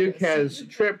 so the Like Duke this. has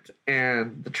tripped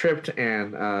and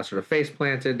sort of face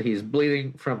planted. He's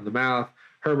bleeding from the mouth.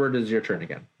 Herbert, is your turn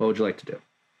again. What would you like to do?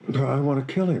 I want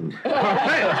to kill him. All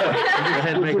right, go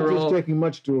ahead and make a This is roll. taking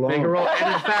much too long. Make a roll.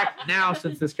 And in fact, now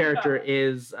since this character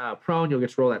is prone, you'll get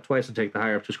to roll that twice and take the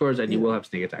higher of 2 scores, and you will have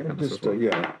sneak attack on this as Just, well.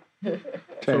 yeah. So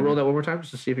 10. roll that one more time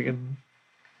just to see if you can.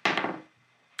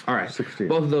 All right. 16.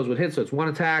 Both of those would hit, so it's 1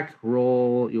 attack.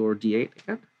 Roll your d8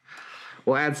 again.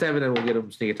 We'll add 7 and we'll get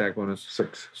him sneak attack bonus.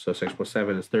 6. So 6 plus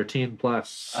 7 is 13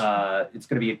 plus It's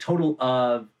going to be a total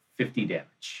of 50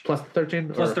 damage. plus 13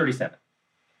 Plus or 37.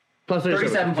 plus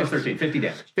 37 plus 13. 50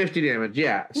 damage. 50 damage.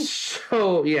 Yeah.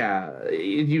 So yeah,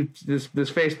 this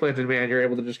face planted man, you're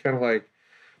able to just kind of like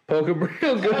poke him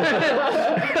real good,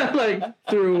 like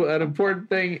through an important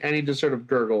thing, and he just sort of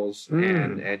gurgles,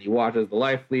 and you watch as the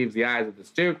life leaves the eyes of this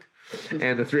Duke,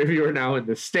 and the 3 of you are now in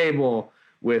the stable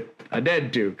with a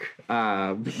dead Duke.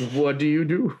 What do you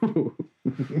do?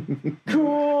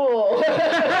 Cool.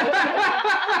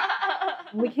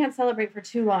 We can't celebrate for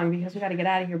too long because we got to get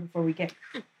out of here before we get.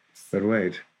 But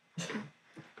wait.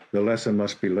 The lesson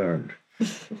must be learned.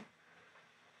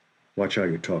 Watch how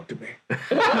you talk to me.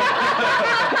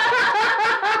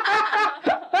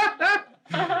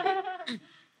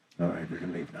 All right, we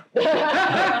can leave now. We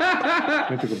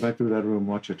have to go back through that room,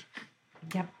 watch it.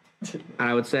 Yep.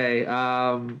 I would say,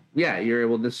 yeah, you're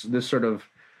able. This sort of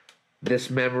this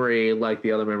memory, like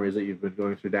the other memories that you've been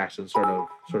going through, Daxton,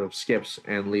 sort of skips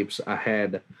and leaps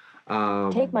ahead.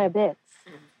 Take my bits.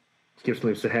 Skips and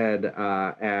leaps ahead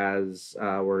as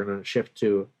we're gonna shift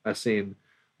to a scene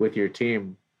with your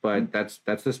team. But that's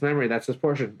this memory. That's this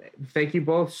portion. Thank you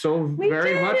both so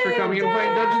very much for coming and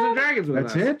playing Dungeons and Dragons with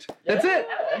us. That's it? That's it.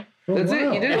 That's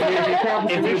it. You did it.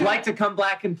 If you'd like to come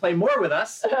back and play more with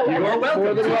us, you're More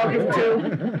welcome. than welcome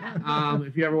to.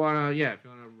 If you ever want to,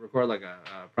 record like a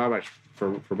project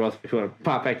for both, if you want to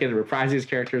pop back in and reprise these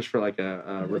characters for like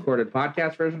a recorded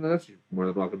podcast version of this, you're more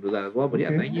than welcome to do that as well. But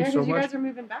yeah, thank you so You much. guys are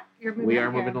moving back. We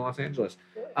are moving to Los Angeles.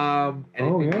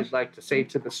 Anything yes. you'd like to say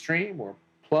to the stream or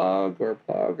plug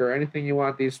or anything you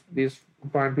want these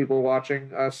fine people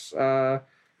watching us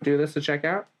do this to check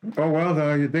out? Oh, well,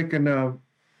 they can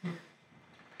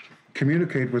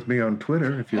communicate with me on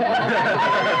Twitter if you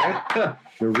like.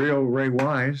 The real Ray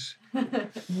Wise. Do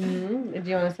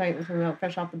you want to say something about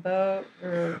Fresh Off the Boat?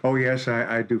 Or... Oh, yes,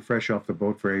 I do Fresh Off the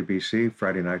Boat for ABC,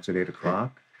 Friday nights at 8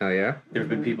 o'clock. Oh, yeah? There have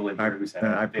been people in here who said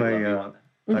I they love you on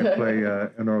that. I play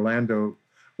in Orlando,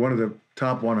 one of the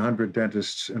top 100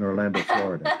 dentists in Orlando,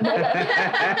 Florida.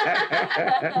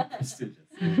 Prestigious.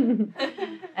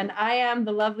 And I am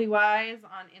the Lovely Wise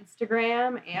on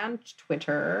Instagram and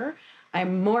Twitter.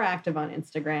 I'm more active on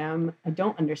Instagram. I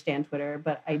don't understand Twitter,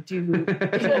 but I do.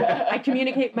 I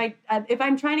communicate if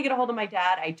I'm trying to get a hold of my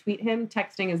dad, I tweet him.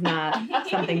 Texting is not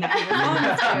something that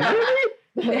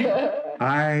he responds to.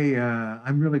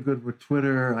 I'm really good with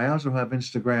Twitter. I also have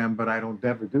Instagram, but I don't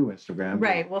ever do Instagram.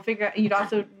 Right. We'll figure. You'd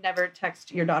also never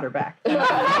text your daughter back.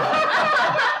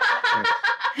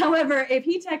 However, if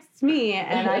he texts me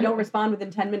and I don't respond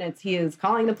within 10 minutes, he is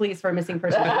calling the police for a missing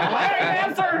person. Why didn't you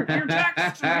answer your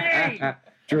text to me?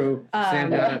 True.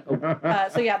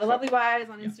 So yeah, the Lovely Wise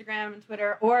on Instagram and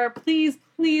Twitter, or please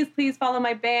follow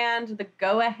my band, The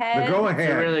Go Ahead. The Go It's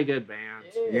Ahead. a really good band.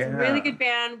 It's a really good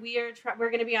band. We're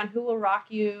going to be on Who Will Rock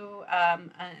You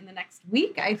in the next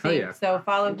week, I think. yeah. So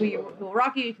follow Who Will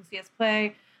Rock You. You can see us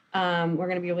play. We're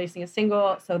going to be releasing a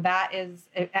single, so that is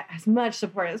as much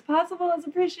support as possible is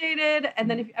appreciated. And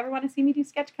then if you ever want to see me do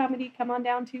sketch comedy, come on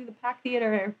down to the Pack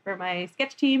Theater for my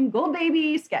sketch team, Gold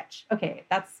Baby Sketch. Okay,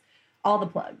 that's all the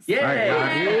plugs.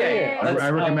 I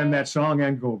recommend that song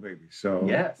and Gold Baby. So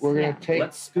Yes. We're going to take...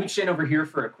 Let's scooch in over here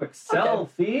for a quick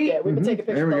selfie. Yeah, we can take a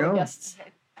picture There we of all the go. guests.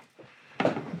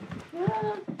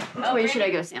 Oh, where should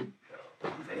I go, Sam?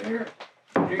 There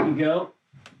you go.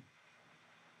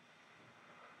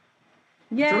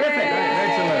 Yay! Terrific.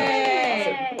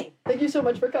 Excellent. Thank you so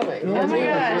much for coming. Oh my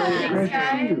gosh. Thanks,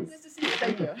 guys. Nice to see you.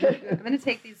 Thank you. I'm going to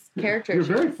take these characters.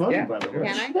 You're very funny, Yeah. by the way.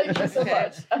 Can I? Thank you so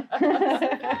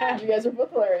much. You guys are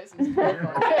both hilarious. It's very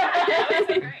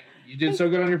fun. You did so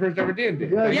good on your first ever D&D.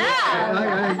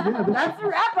 Yeah. That's a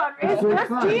wrap on That's Ray's so first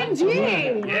fun. D&G.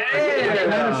 I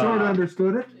kind of sort of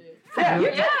understood it. Yeah, you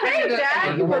did great,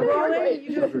 Dad. You were rolling. You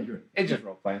did. It's just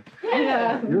role playing.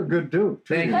 Yeah. You're a good dude.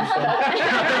 too. Thank you so much.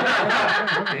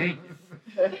 Thank you.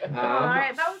 All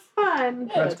right, that was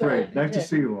fun. That's great. Nice to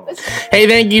see you all. Hey,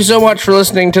 thank you so much for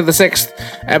listening to the 6th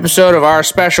episode of our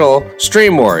special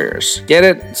Stream Warriors. Get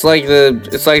it? It's like the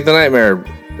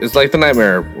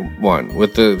nightmare one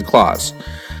with the claws.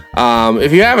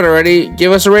 If you haven't already,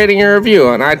 give us a rating or review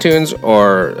on iTunes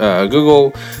or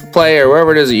Google Play or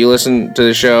wherever it is that you listen to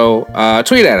the show.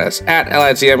 Tweet at us at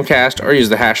LITMcast or use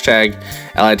the hashtag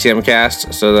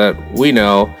LITMcast so that we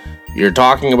know you're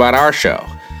talking about our show.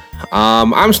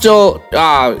 I'm still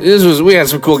we had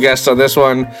some cool guests on this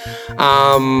one.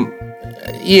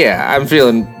 Yeah, I'm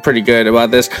feeling pretty good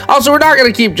about this. Also, we're not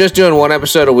going to keep just doing one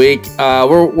episode a week.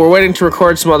 We're waiting to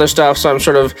record some other stuff, so I'm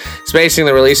sort of spacing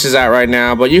the releases out right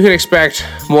now. But you can expect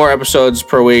more episodes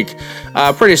per week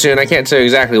pretty soon. I can't tell you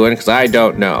exactly when because I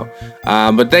don't know.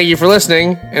 But thank you for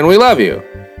listening, and we love you.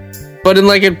 But in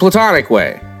like a platonic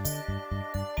way.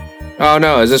 Oh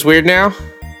no, is this weird now?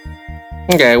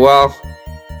 Okay, well,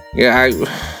 yeah,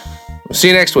 see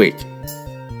you next week.